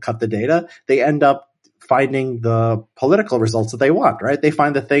people cut the data? They end up finding the political results that they want, right? They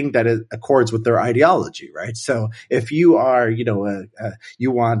find the thing that accords with their ideology, right? So if you are,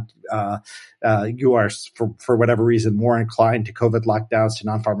 you are for whatever reason more inclined to COVID lockdowns, to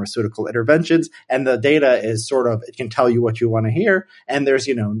non-pharmaceutical interventions, and the data is it can tell you what you want to hear, and there's,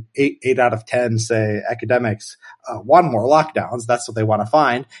 8 out of 10, say, academics want more lockdowns. That's what they want to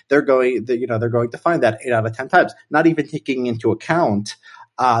find. They're going to find that 8 out of 10 times, not even taking into account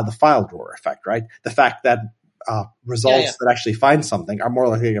the file drawer effect, right? The fact that results that actually find something are more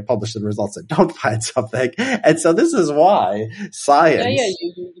likely to get published than results that don't find something. And so this is why science...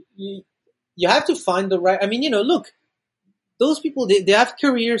 You have to find the right... I mean, look, those people, they have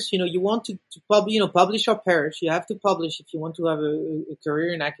careers. You want to publish or perish. You have to publish if you want to have a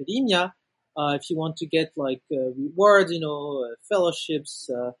career in academia. If you want to get rewards, fellowships,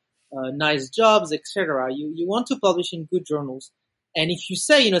 nice jobs, etc. You want to publish in good journals. And if you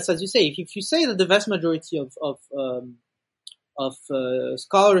say, as you say, if you say that the vast majority of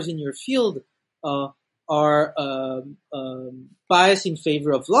scholars in your field are biased in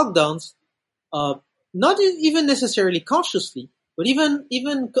favor of lockdowns, not even necessarily consciously, but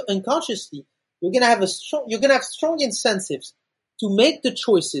even unconsciously, you're gonna have strong incentives to make the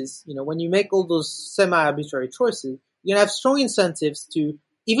choices. When you make all those semi-arbitrary choices, you're gonna have strong incentives to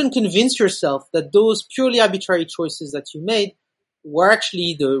even convince yourself that those purely arbitrary choices that you made were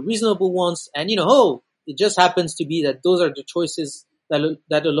actually the reasonable ones, and it just happens to be that those are the choices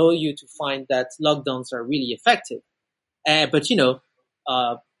that allow you to find that lockdowns are really effective. But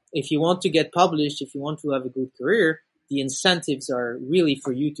if you want to get published, if you want to have a good career, the incentives are really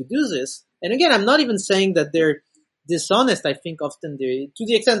for you to do this. And again, I'm not even saying that they're dishonest. I think often to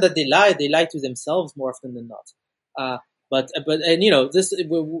the extent that they lie to themselves more often than not. But this,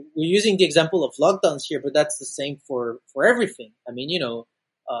 we're using the example of lockdowns here, but that's the same for everything. I mean,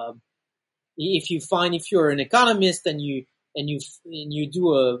 if you're an economist and you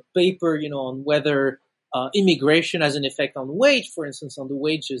do a paper, on whether immigration has an effect on wage, for instance, on the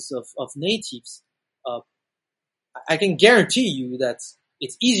wages of natives, I can guarantee you that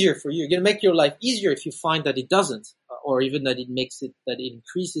it's easier for you. You're going to make your life easier if you find that it doesn't, or even that it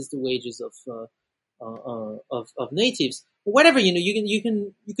increases the wages of natives, whatever. You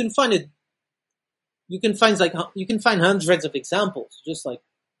can find it. You can find hundreds of examples. Just like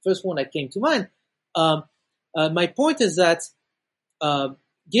first one that came to mind. My point is that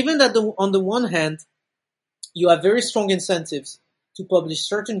given that on the one hand you have very strong incentives to publish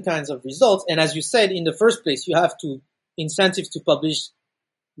certain kinds of results, and as you said in the first place, you have incentives to publish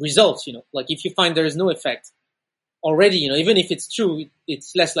results. Like if you find there is no effect already, even if it's true,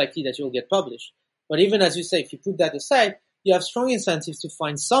 it's less likely that you'll get published. But even as you say, if you put that aside, you have strong incentives to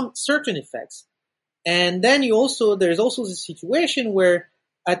find some certain effects. And then there's also the situation where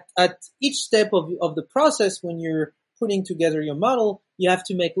at each step of the process, when you're putting together your model, you have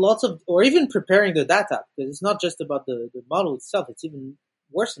to make or even preparing the data, because it's not just about the model itself. It's even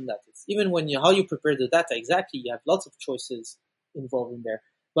worse than that. It's even how you prepare the data exactly, you have lots of choices involved in there.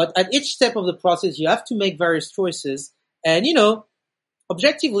 But at each step of the process, you have to make various choices. And,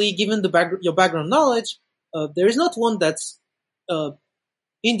 objectively, given your background knowledge, there is not one that's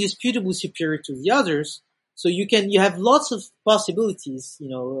indisputably superior to the others. So you have lots of possibilities.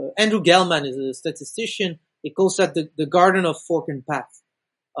 Andrew Gell-Mann is a statistician. He calls that the garden of fork and path.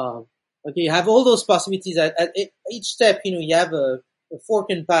 You have all those possibilities at each step. You have a fork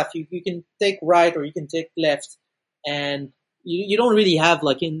in path. You can take right or you can take left, and you don't really have,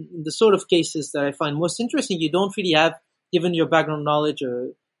 like in the sort of cases that I find most interesting, you don't really have, given your background knowledge,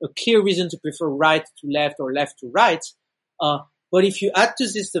 a clear reason to prefer right to left or left to right. But if you add to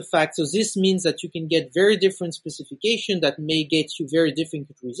this the fact, so this means that you can get very different specification that may get you very different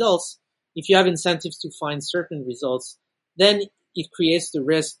results. If you have incentives to find certain results, then it creates the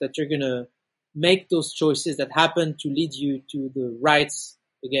risk that you're going to make those choices that happen to lead you to the right,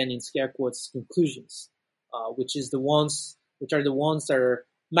 again, in scare quotes, conclusions, which are the ones that are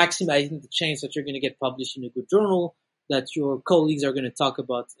maximizing the chance that you're going to get published in a good journal, that your colleagues are going to talk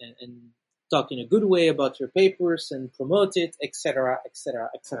about and talk in a good way about your papers and promote it, etc., etc.,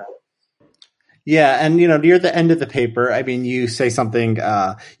 etc. Yeah, and near the end of the paper, I mean, you say something.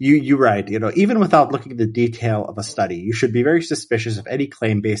 You write, even without looking at the detail of a study, you should be very suspicious of any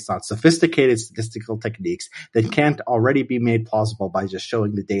claim based on sophisticated statistical techniques that can't already be made plausible by just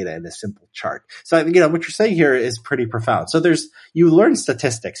showing the data in a simple chart. So, what you're saying here is pretty profound. So, you learn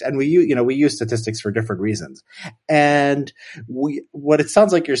statistics, and we use statistics for different reasons. And what it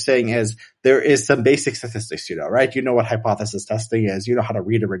sounds like you're saying is there is some basic statistics, right? You know what hypothesis testing is. You know how to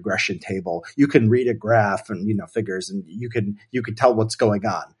read a regression table. You can read a graph and, figures, and you can tell what's going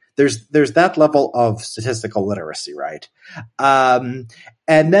on. There's that level of statistical literacy, right? And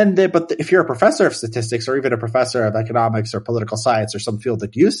then, but if you're a professor of statistics or even a professor of economics or political science or some field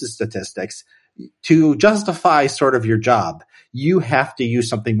that uses statistics, to justify sort of your job, you have to use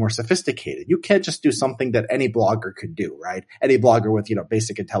something more sophisticated. You can't just do something that any blogger could do, right? Any blogger with,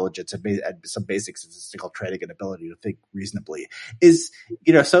 basic intelligence and some basic statistical training and ability to think reasonably is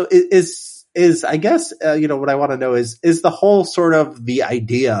I guess, what I want to know is the whole sort of the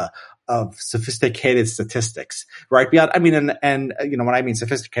idea of sophisticated statistics, right? Beyond, I mean, and when I mean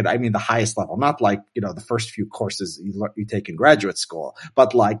sophisticated, I mean the highest level, not like, the first few courses you take in graduate school,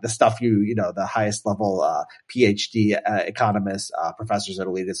 but like the stuff the highest level, PhD, economists, professors at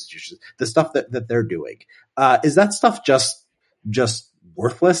elite institutions, the stuff that they're doing. Is that stuff just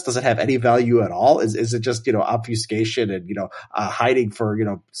worthless? Does it have any value at all? Is it just, obfuscation and, hiding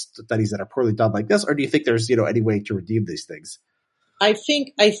for, studies that are poorly done like this? Or do you think there's, any way to redeem these things? I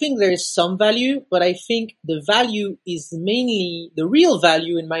think there is some value, but I think the value is mainly, the real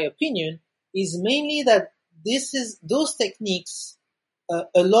value, in my opinion, is mainly that those techniques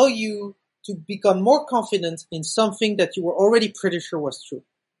allow you to become more confident in something that you were already pretty sure was true.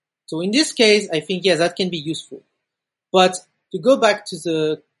 So in this case, I think, yes, that can be useful. But to go back to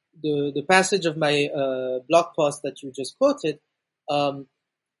the passage of my blog post that you just quoted,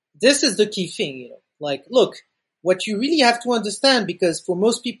 this is the key thing, like, look, what you really have to understand, because for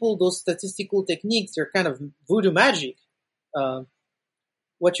most people, those statistical techniques are kind of voodoo magic.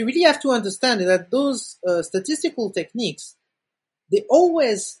 What you really have to understand is that those statistical techniques, they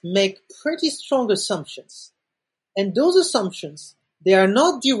always make pretty strong assumptions. And those assumptions, they are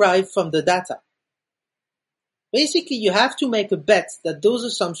not derived from the data. Basically, you have to make a bet that those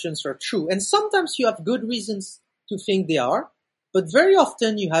assumptions are true. And sometimes you have good reasons to think they are, but very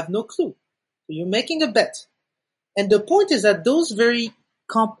often you have no clue. So you're making a bet. And the point is that those very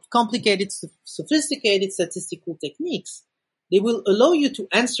complicated, sophisticated statistical techniques, they will allow you to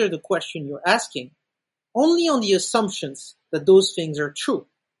answer the question you're asking only on the assumptions that those things are true.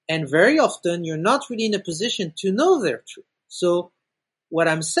 And very often you're not really in a position to know they're true. So what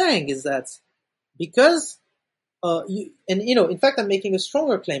I'm saying is that because, in fact, I'm making a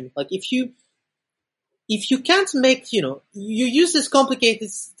stronger claim. Like if you can't make, you use this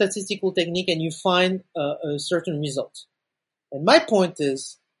complicated statistical technique and you find a certain result. And my point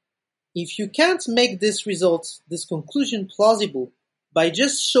is, if you can't make this result, this conclusion plausible by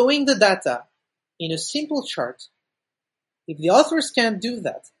just showing the data in a simple chart, if the authors can't do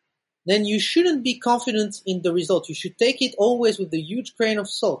that, then you shouldn't be confident in the result. You should take it always with a huge grain of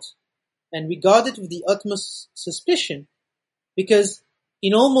salt and regard it with the utmost suspicion, because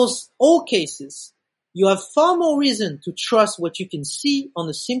in almost all cases, you have far more reason to trust what you can see on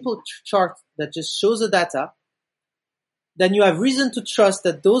a simple chart that just shows the data than you have reason to trust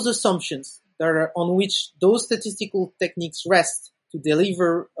that those assumptions that are on which those statistical techniques rest to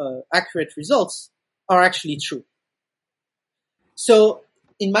deliver accurate results are actually true. So,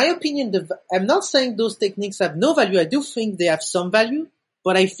 in my opinion, I'm not saying those techniques have no value. I do think they have some value,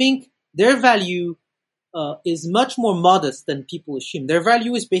 but I think their value is much more modest than people assume. Their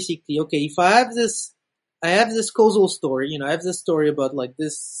value is basically, okay, if I have this causal story, I have this story about like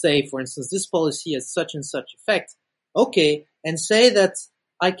this, say, for instance, this policy has such and such effect. Okay. And say that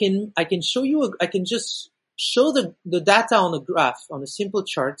I can show you, I can just show the data on a graph, on a simple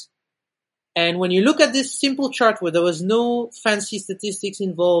chart, And when you look at this simple chart where there was no fancy statistics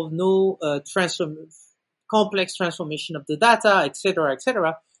involved, no complex transformation of the data,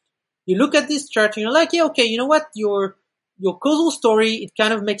 etc., you look at this chart and you're like, yeah, okay, you know what? Your causal story, it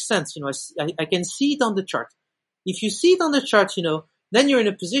kind of makes sense. I can see it on the chart. If you see it on the chart, then you're in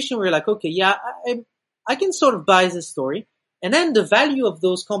a position where you're like, okay, yeah, I can sort of buy this story. And then the value of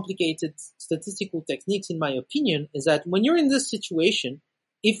those complicated statistical techniques, in my opinion, is that when you're in this situation,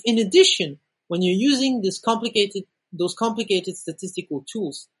 if in addition, when you're using those complicated statistical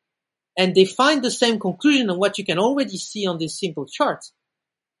tools, and they find the same conclusion on what you can already see on this simple chart,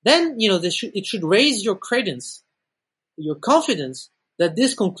 then, it should raise your credence, your confidence that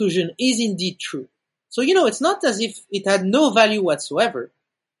this conclusion is indeed true. So, it's not as if it had no value whatsoever,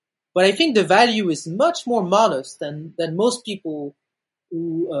 but I think the value is much more modest than most people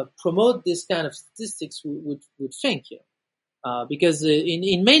who promote this kind of statistics would think. Because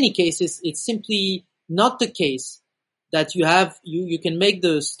in many cases, it's simply not the case that you can make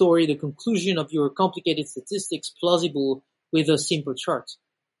the story, the conclusion of your complicated statistics plausible with a simple chart.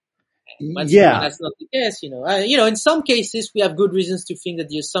 That's not the case, in some cases we have good reasons to think that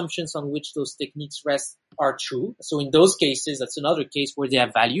the assumptions on which those techniques rest are true. So in those cases, that's another case where they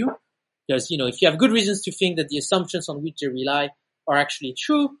have value. Because, if you have good reasons to think that the assumptions on which they rely are actually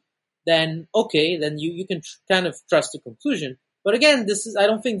true, then okay, then you can kind of trust the conclusion. But again, I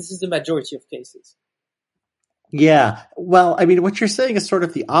don't think this is the majority of cases. Yeah. Well, I mean, what you're saying is sort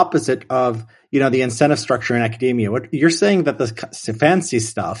of the opposite of, the incentive structure in academia. What you're saying that the fancy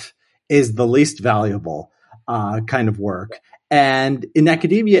stuff is the least valuable kind of work. And in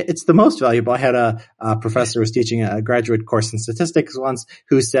academia, it's the most valuable. I had a professor who was teaching a graduate course in statistics once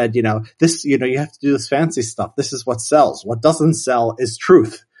who said, you have to do this fancy stuff. This is what sells. What doesn't sell is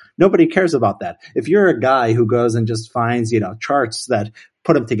truth. Nobody cares about that. If you're a guy who goes and just finds, charts that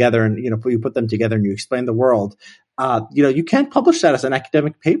put them together and, you put them together and you explain the world, you can't publish that as an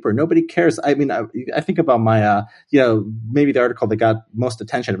academic paper. Nobody cares. I mean, I think about my, maybe the article that got most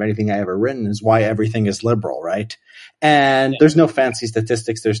attention of anything I ever written is Why Everything is Liberal, right? And there's no fancy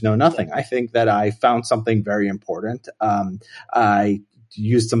statistics. There's no nothing. I think that I found something very important. I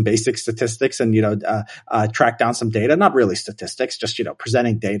used some basic statistics and, track down some data, not really statistics, just,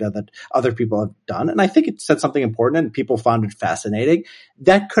 presenting data that other people have done. And I think it said something important and people found it fascinating.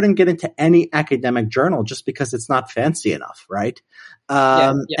 That couldn't get into any academic journal just because it's not fancy enough, right?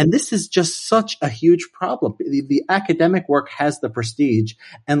 And this is just such a huge problem. The academic work has the prestige,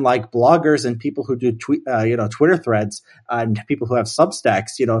 and like bloggers and people who do Twitter threads and people who have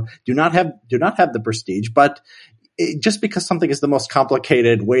Substacks, do not have the prestige, but just because something is the most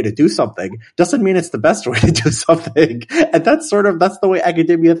complicated way to do something doesn't mean it's the best way to do something. And that's the way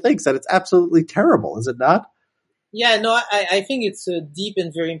academia thinks, and it's absolutely terrible, is it not? Yeah, no, I think it's a deep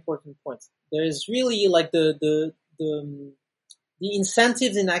and very important point. There is really like the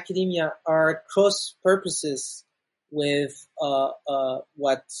incentives in academia are cross purposes with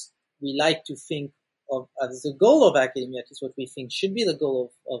what we like to think of as the goal of academia, is what we think should be the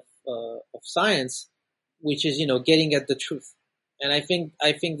goal of science, which is, getting at the truth. And I think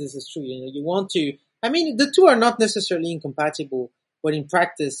this is true. You want to, the two are not necessarily incompatible, but in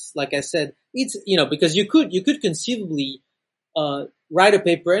practice, like I said, it's, because you could conceivably, write a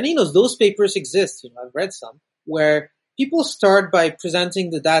paper, and, those papers exist. I've read some where people start by presenting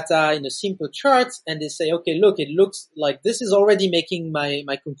the data in a simple chart and they say, okay, look, it looks like this is already making my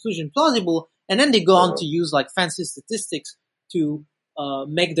conclusion plausible. And then they go on to use like fancy statistics to,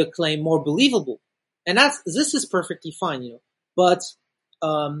 make the claim more believable. And this is perfectly fine, but,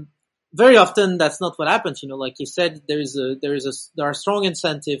 very often that's not what happens, like you said, there are strong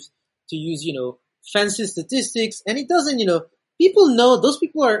incentives to use, fancy statistics, and it doesn't, people know, those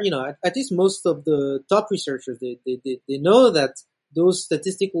people are, at least most of the top researchers, they know that those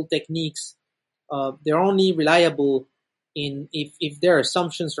statistical techniques, they're only reliable if their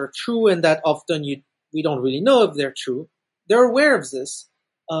assumptions are true, and that often we don't really know if they're true. They're aware of this,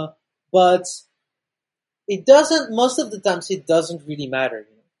 but most of the times it doesn't really matter.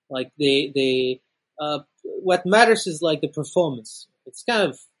 Like what matters is like the performance. It's kind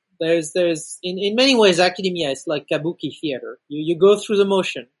of, there's in many ways academia is like kabuki theater. You go through the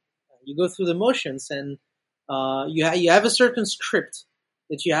motions and, you have a certain script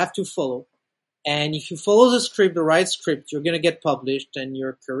that you have to follow. And if you follow the script, the right script, you're going to get published and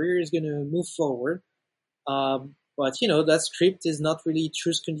your career is going to move forward. But that script is not really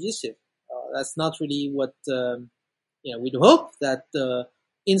truth conducive. That's not really what, we'd hope that,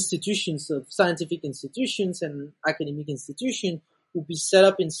 institutions of scientific institutions and academic institutions will be set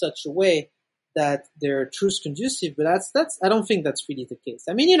up in such a way that they're truth conducive. But I don't think that's really the case.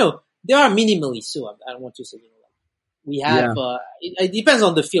 they are minimally so. I don't want to say, we have, it depends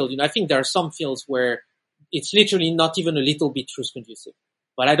on the field. I think there are some fields where it's literally not even a little bit truth conducive,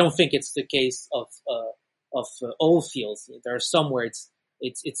 but I don't think it's the case of all fields. There are some where it's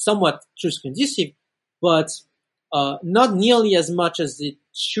somewhat truth conducive, but not nearly as much as it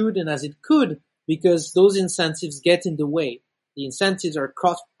should and as it could, because those incentives get in the way. The incentives are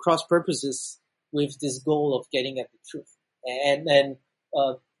cross purposes with this goal of getting at the truth, and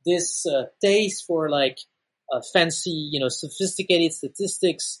this taste for fancy, sophisticated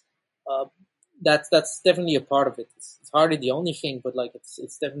statistics, that's definitely a part of it. It's hardly the only thing, but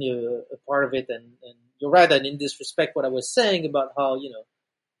it's definitely a part of it. And you're right that in this respect, what I was saying about how,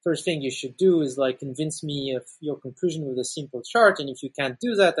 first thing you should do is convince me of your conclusion with a simple chart. And if you can't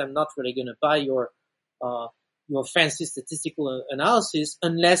do that, I'm not really going to buy your fancy statistical analysis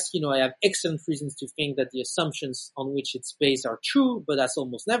unless, I have excellent reasons to think that the assumptions on which it's based are true, but that's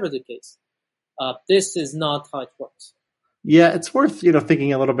almost never the case. This is not how it works. Yeah, it's worth,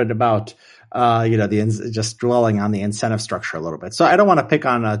 thinking a little bit about, just dwelling on the incentive structure a little bit. So I don't want to pick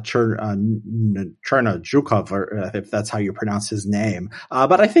on Chernozhukov, or if that's how you pronounce his name.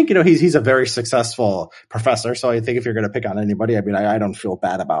 But I think, he's a very successful professor. So I think if you're going to pick on anybody, I don't feel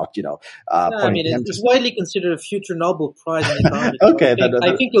bad about, it's widely considered a future Nobel Prize in economics. Okay.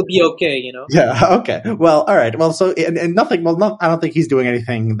 I think you'll be okay, Yeah. Okay. Well, all right. Well, so, and nothing, I don't think he's doing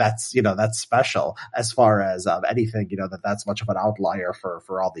anything that's special as far as, anything, that's much of an outlier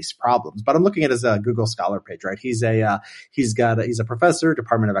for all these problems. But I'm looking at his Google Scholar page, right? He's a professor,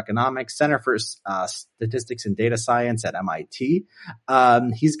 Department of Economics, Center for Statistics and Data Science at MIT.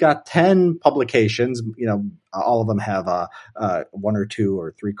 He's got 10 publications. All of them have one or two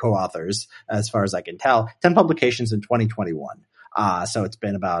or three co-authors, as far as I can tell. 10 publications in 2021. So it's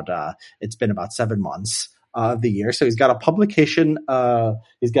been about 7 months of the year. So he's got a publication a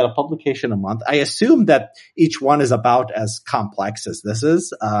month. I assume that each one is about as complex as this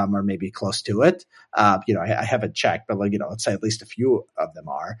is, or maybe close to it. I haven't checked, but let's say at least a few of them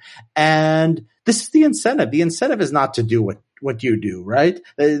are. And this is the incentive. The incentive is not to do what you do, right?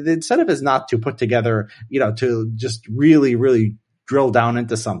 The incentive is not to put together, to just really, really drill down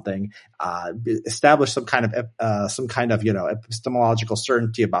into something, establish some kind of epistemological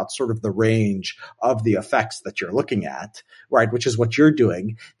certainty about sort of the range of the effects that you're looking at, right? Which is what you're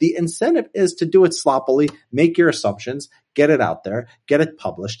doing. The incentive is to do it sloppily, make your assumptions, get it out there, get it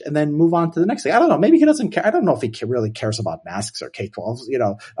published, and then move on to the next thing. I don't know. Maybe he doesn't care. I don't know if he really cares about masks or K-12s,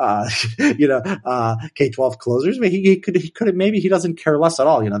 K-12 closers. Maybe maybe he doesn't care less at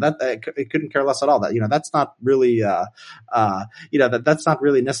all. It couldn't care less at all. That's not really, that's not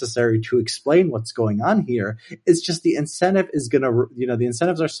really necessary to explain what's going on here. It's just the incentive is going to, the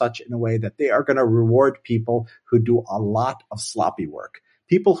incentives are such in a way that they are going to reward people who do a lot of sloppy work.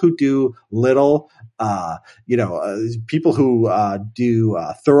 People who do little, people who do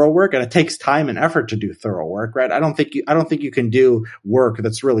thorough work, and it takes time and effort to do thorough work, right? I don't think you can do work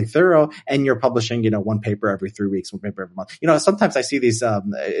that's really thorough and you're publishing, one paper every 3 weeks, one paper every month. Sometimes I see these,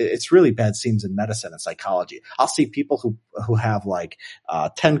 it's really bad seams in medicine and psychology. I'll see people who have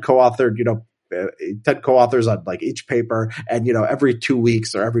 10 co-authored, 10 co-authors on each paper, and every 2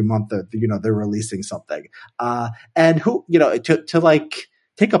 weeks or every month they're releasing something, and who to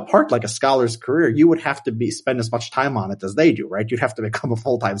take apart a scholar's career, you would have to spend as much time on it as they do, right? You'd have to become a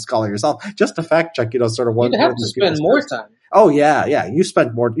full-time scholar yourself just to fact check, sort of what. You'd have to spend more time. Oh yeah. You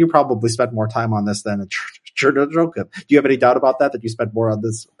probably spent more time on this than Chernozhukov. Do you have any doubt about that you spent more on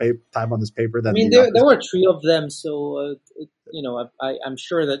this time on this paper than? There were 3 of them, so I'm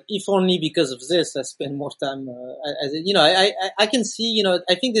sure that if only because of this, I spent more time. I can see.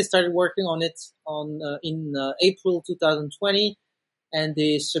 I think they started working on it in April 2020. And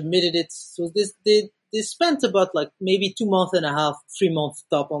they submitted it. So they spent about maybe 2.5 months, 3 months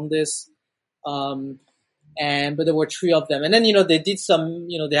top on this. But there were 3 of them. And then, they did some,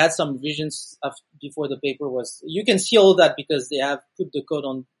 they had some revisions before the paper was, you can see all that because they have put the code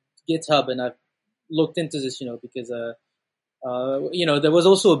on GitHub, and I've looked into this, because, there was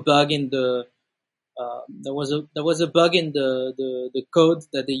also a bug in the the code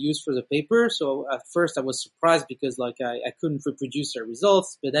that they used for the paper. So at first I was surprised because I couldn't reproduce their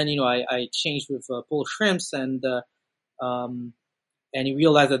results, but then I changed with Paul Schrems, and he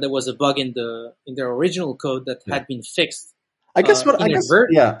realized that there was a bug in their original code that had been fixed. I guess what I'm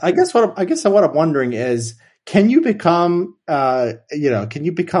wondering is, can you become a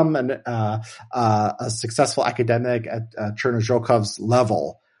successful academic at Chernozhukov's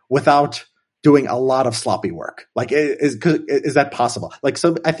level without doing a lot of sloppy work? Like, is that possible? Like,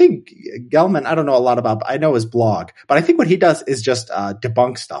 so I think Gelman, I don't know a lot about, I know his blog, but I think what he does is just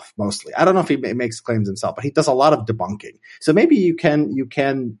debunk stuff mostly. I don't know if he makes claims himself, but he does a lot of debunking. So maybe you can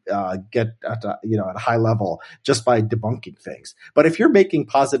get at at a high level just by debunking things. But if you're making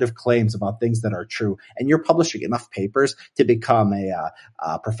positive claims about things that are true and you're publishing enough papers to become a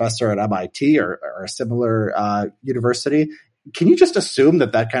professor at MIT or a similar university, can you just assume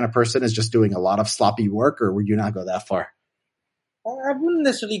that kind of person is just doing a lot of sloppy work, or would you not go that far? I wouldn't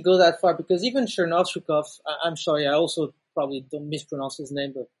necessarily go that far, because even Chernovchikov, I'm sorry, I also probably don't mispronounce his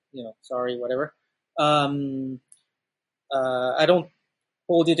name, but sorry, whatever. I don't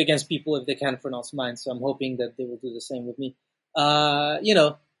hold it against people if they can't pronounce mine, so I'm hoping that they will do the same with me.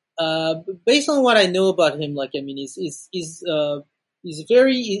 Based on what I know about him,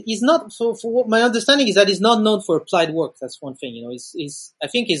 he's not, so for what my understanding is that he's not known for applied work. That's one thing, I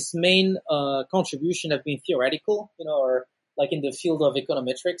think his main, contribution have been theoretical, or like in the field of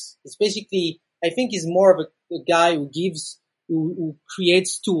econometrics. It's basically, I think he's more of a guy who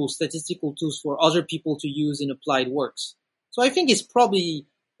creates tools, statistical tools for other people to use in applied works. So I think it's probably,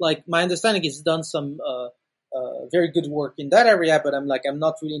 like, my understanding is done some, very good work in that area, but I'm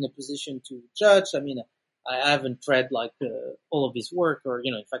not really in a position to judge. I mean, I haven't read all of his work, or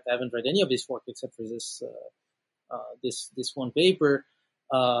in fact, I haven't read any of his work except for this this one paper.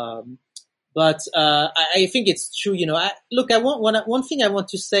 But I think it's true. One thing I want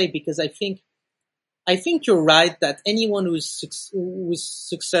to say, because I think you're right that anyone who is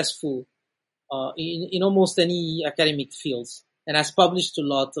successful in almost any academic fields and has published a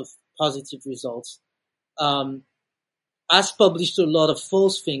lot of positive results, has published a lot of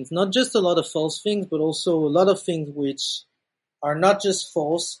false things, not just a lot of false things, but also a lot of things which are not just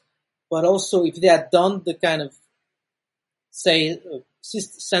false, but also if they had done the kind of, say,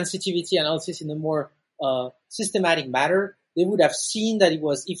 sensitivity analysis in a more systematic manner, they would have seen that it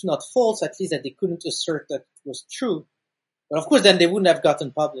was, if not false, at least that they couldn't assert that it was true. But of course, then they wouldn't have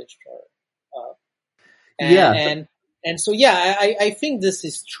gotten published. And so, I think this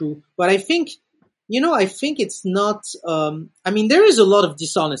is true, but I think it's not, there is a lot of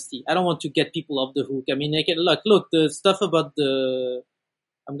dishonesty. I don't want to get people off the hook. I mean, look, the stuff about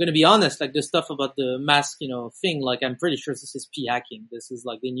I'm going to be honest, the stuff about the mask, thing, I'm pretty sure this is p-hacking. This is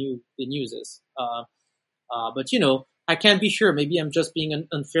the news is. But I can't be sure. Maybe I'm just being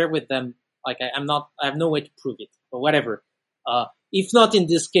unfair with them. I have no way to prove it, but whatever. If not in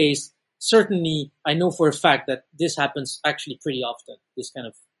this case, certainly I know for a fact that this happens actually pretty often. This kind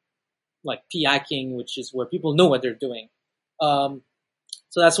of p-hacking, which is where people know what they're doing. So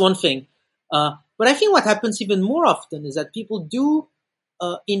that's one thing. But I think what happens even more often is that people do,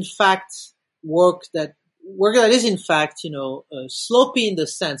 in fact, work that is in fact, sloppy in the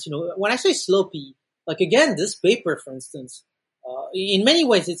sense, when I say sloppy, again, this paper, for instance, in many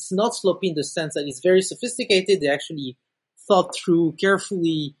ways, it's not sloppy in the sense that it's very sophisticated. They actually thought through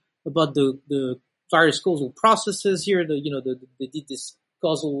carefully about the various causal processes here. They did this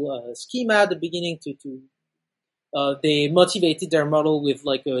causal schema at the beginning they motivated their model with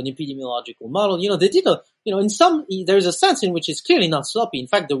an epidemiological model. They did there's a sense in which it's clearly not sloppy. In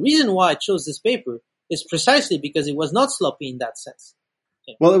fact, the reason why I chose this paper is precisely because it was not sloppy in that sense.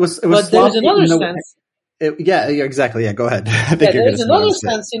 Well, it was but there's another sense. Exactly. Yeah, go ahead. I think there's another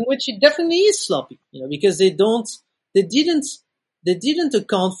sense in which it definitely is sloppy, because they didn't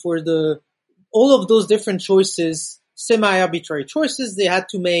account for all of those different choices, semi-arbitrary choices they had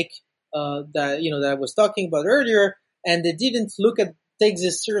to make, that I was talking about earlier, and they didn't take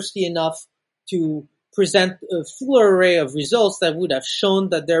this seriously enough to present a full array of results that would have shown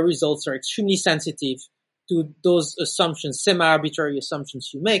that their results are extremely sensitive to those assumptions, semi-arbitrary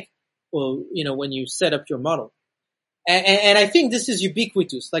assumptions you make, when you set up your model. And I think this is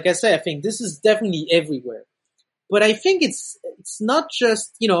ubiquitous. Like I say, I think this is definitely everywhere. But I think it's not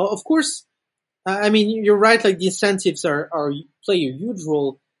just, of course, you're right, the incentives play a huge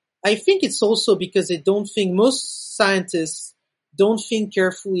role. I think it's also because most scientists don't think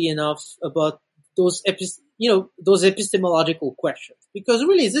carefully enough about those epistemological questions. Because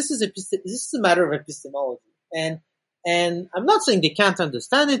really, this is a matter of epistemology. And I'm not saying they can't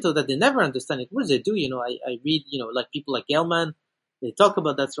understand it or that they never understand it. What do they do? I read, people like Gelman, they talk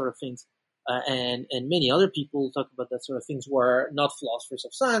about that sort of things. And many other people talk about that sort of things who are not philosophers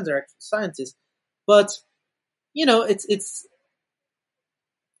of science, they're actually scientists. But,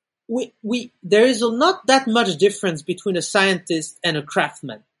 there is not that much difference between a scientist and a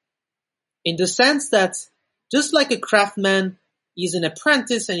craftsman. In the sense that just like a craftsman is an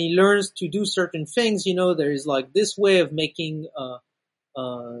apprentice and he learns to do certain things, there is this way of making,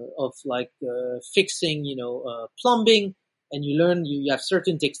 of like fixing, plumbing, and you have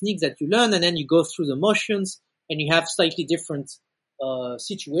certain techniques that you learn, and then you go through the motions, and you have slightly different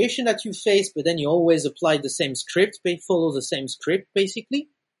situation that you face, but then you always apply the same script, follow the same script basically.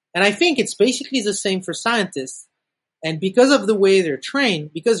 And I think it's basically the same for scientists. And because of the way they're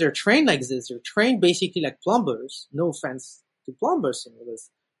trained, because they're trained like this, they're trained basically like plumbers. No offense to plumbers, this.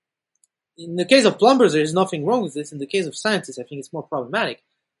 In the case of plumbers, there is nothing wrong with this. In the case of scientists, I think it's more problematic.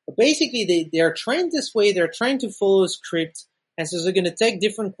 But basically, they are trained this way. They're trained to follow a script, and so they're going to take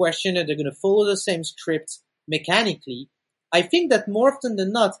different questions and they're going to follow the same script mechanically. I think that more often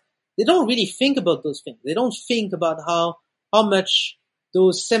than not, they don't really think about those things. They don't think about how much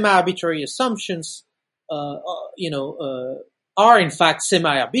those semi-arbitrary assumptions, are in fact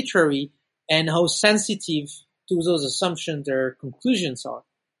semi-arbitrary, and how sensitive to those assumptions their conclusions are.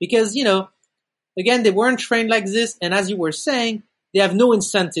 Because, again, they weren't trained like this, and as you were saying, they have no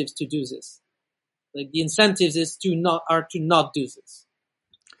incentives to do this. Like the incentives is to not do this.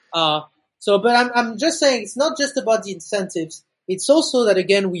 But I'm just saying it's not just about the incentives. It's also that,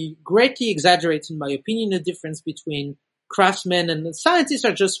 again, we greatly exaggerate, in my opinion, the difference between craftsmen and scientists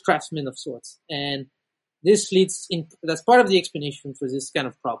are just craftsmen of sorts. And this that's part of the explanation for this kind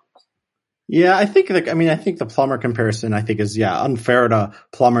of problems. Yeah, I think the plumber comparison, is unfair to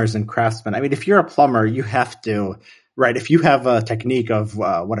plumbers and craftsmen. I mean, if you're a plumber, you have to, right? If you have a technique of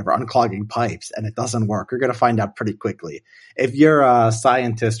unclogging pipes and it doesn't work, you're going to find out pretty quickly. If you're a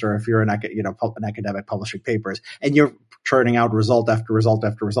scientist or if you're an academic publishing papers and you're churning out result after result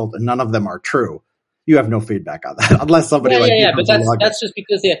after result and none of them are true, you have no feedback on that unless somebody but that's just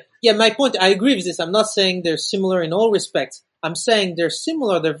because my point, I agree with this. I'm not saying they're similar in all respects. I'm saying they're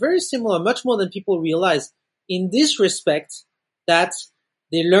similar. They're very similar, much more than people realize, in this respect that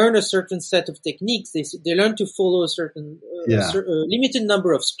they learn a certain set of techniques. They learn to follow a certain limited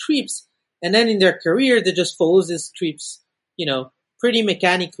number of scripts, and then in their career they just follow these scripts, pretty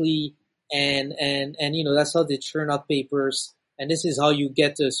mechanically, and that's how they churn out papers, and this is how you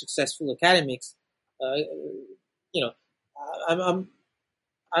get successful academics.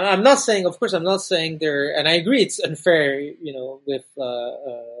 I'm not saying, of course, I'm not saying and I agree it's unfair, with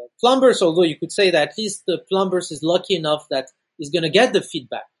plumbers, although you could say that at least the plumbers is lucky enough that he's going to get the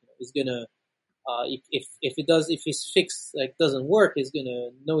feedback. He's going to, if his fix doesn't work, he's going to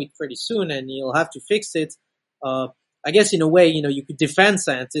know it pretty soon and he'll have to fix it. I guess in a way, you could defend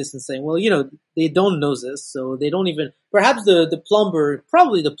scientists and say, well, they don't know this, so they don't even, perhaps the plumber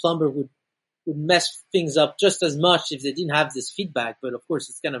would mess things up just as much if they didn't have this feedback. But of course,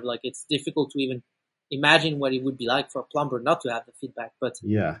 it's kind of it's difficult to even imagine what it would be like for a plumber not to have the feedback. But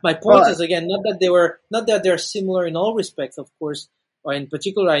my point is, again, not that they're similar in all respects, of course, or in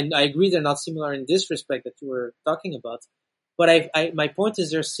particular, I agree they're not similar in this respect that you were talking about. But my point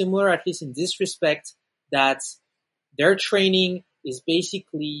is they're similar, at least in this respect, that their training is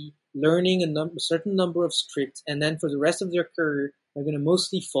basically learning a certain number of scripts, and then for the rest of their career, they're going to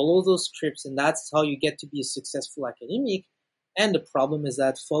mostly follow those scripts, and that's how you get to be a successful academic. And the problem is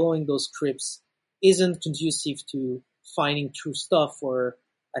that following those scripts isn't conducive to finding true stuff, or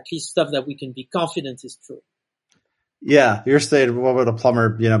at least stuff that we can be confident is true. Yeah, you're saying what would a plumber,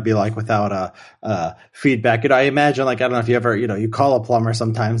 be like without feedback? I imagine, I don't know if you ever, you call a plumber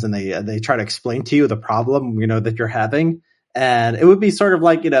sometimes and they try to explain to you the problem, that you're having. And it would be sort of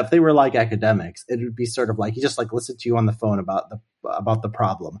like, if they were like academics, it would be sort of like, he just listened to you on the phone about the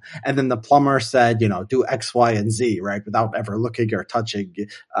problem. And then the plumber said, do X, Y, and Z, right? Without ever looking or touching,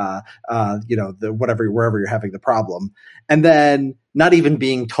 wherever you're having the problem. And then not even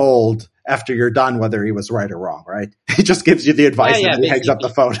being told after you're done whether he was right or wrong, right? He just gives you the advice and he hangs up the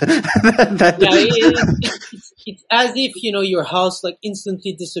phone. It's as if, your house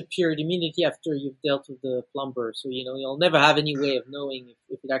instantly disappeared immediately after you've dealt with the plumber. So, you'll never have any way of knowing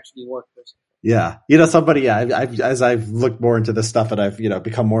if it actually worked or something. Yeah. As I've looked more into this stuff and I've,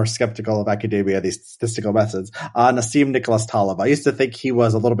 become more skeptical of academia, these statistical methods, Nassim Nicholas Taleb, I used to think he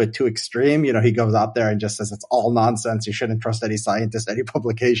was a little bit too extreme. He goes out there and just says it's all nonsense. You shouldn't trust any scientist, any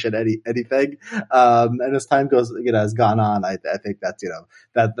publication, anything. And as time has gone on, I think that's,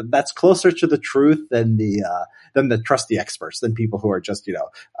 that's closer to the truth than the trust the experts, than people who are just,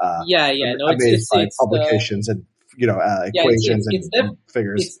 amazed by publications and, equations and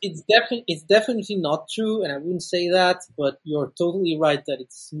figures. It's definitely not true, and I wouldn't say that, but you're totally right that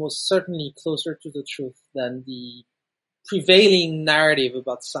it's most certainly closer to the truth than the prevailing narrative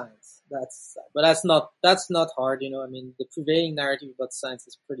about science. That's not hard, the prevailing narrative about science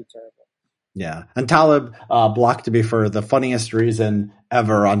is pretty terrible. Yeah, and Taleb blocked me for the funniest reason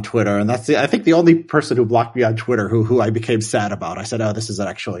ever on Twitter, and I think the only person who blocked me on Twitter who I became sad about. I said, "Oh, this is an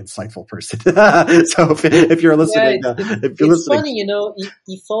actually insightful person." So if you're listening, if you're it's listening, funny,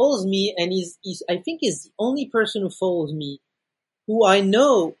 he follows me, and he's I think he's the only person who follows me who I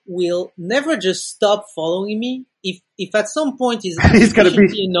know will never just stop following me. If at some point he's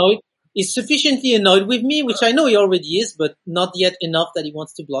sufficiently annoyed with me, which I know he already is, but not yet enough that he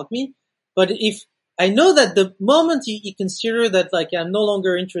wants to block me. But if I know that the moment he consider that like I'm no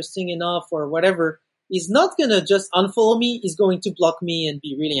longer interesting enough or whatever, he's not gonna just unfollow me. He's going to block me and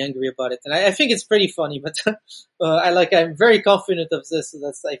be really angry about it. And I think it's pretty funny, but I'm very confident of this.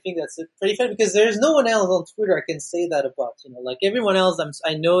 So I think that's pretty funny because there's no one else on Twitter I can say that about. Like everyone else,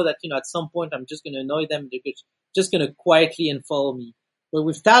 I know that at some point I'm just gonna annoy them. They're just gonna quietly unfollow me. But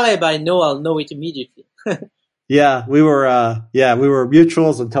with Taleb, I know I'll know it immediately. Yeah, we were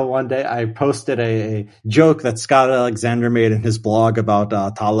mutuals until one day I posted a joke that Scott Alexander made in his blog about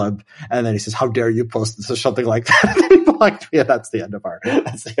Taleb, and then he says, "How dare you post this?" or something like that. And he blocked me, and that's the end of our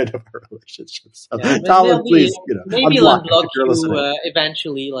relationship. So Taleb, please, maybe unblock you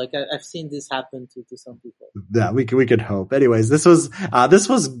eventually. Like I've seen this happen to some people. Yeah, we could hope. Anyways, this was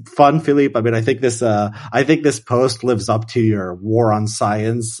fun, Philippe. I mean, I think this post lives up to your war on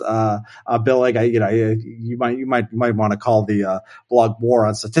science billing. You might want to call the blog war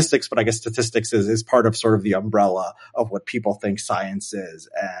on statistics, but I guess statistics is part of sort of the umbrella of what people think science is.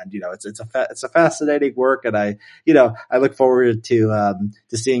 And it's a fascinating work, and I look forward to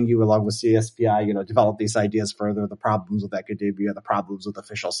seeing you along with CSPI develop these ideas further, the problems with academia, the problems with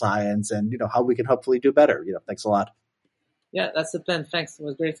official science, and how we can hopefully do better. Thanks a lot. Yeah, that's the plan. Thanks. It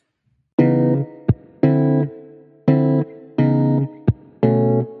was great.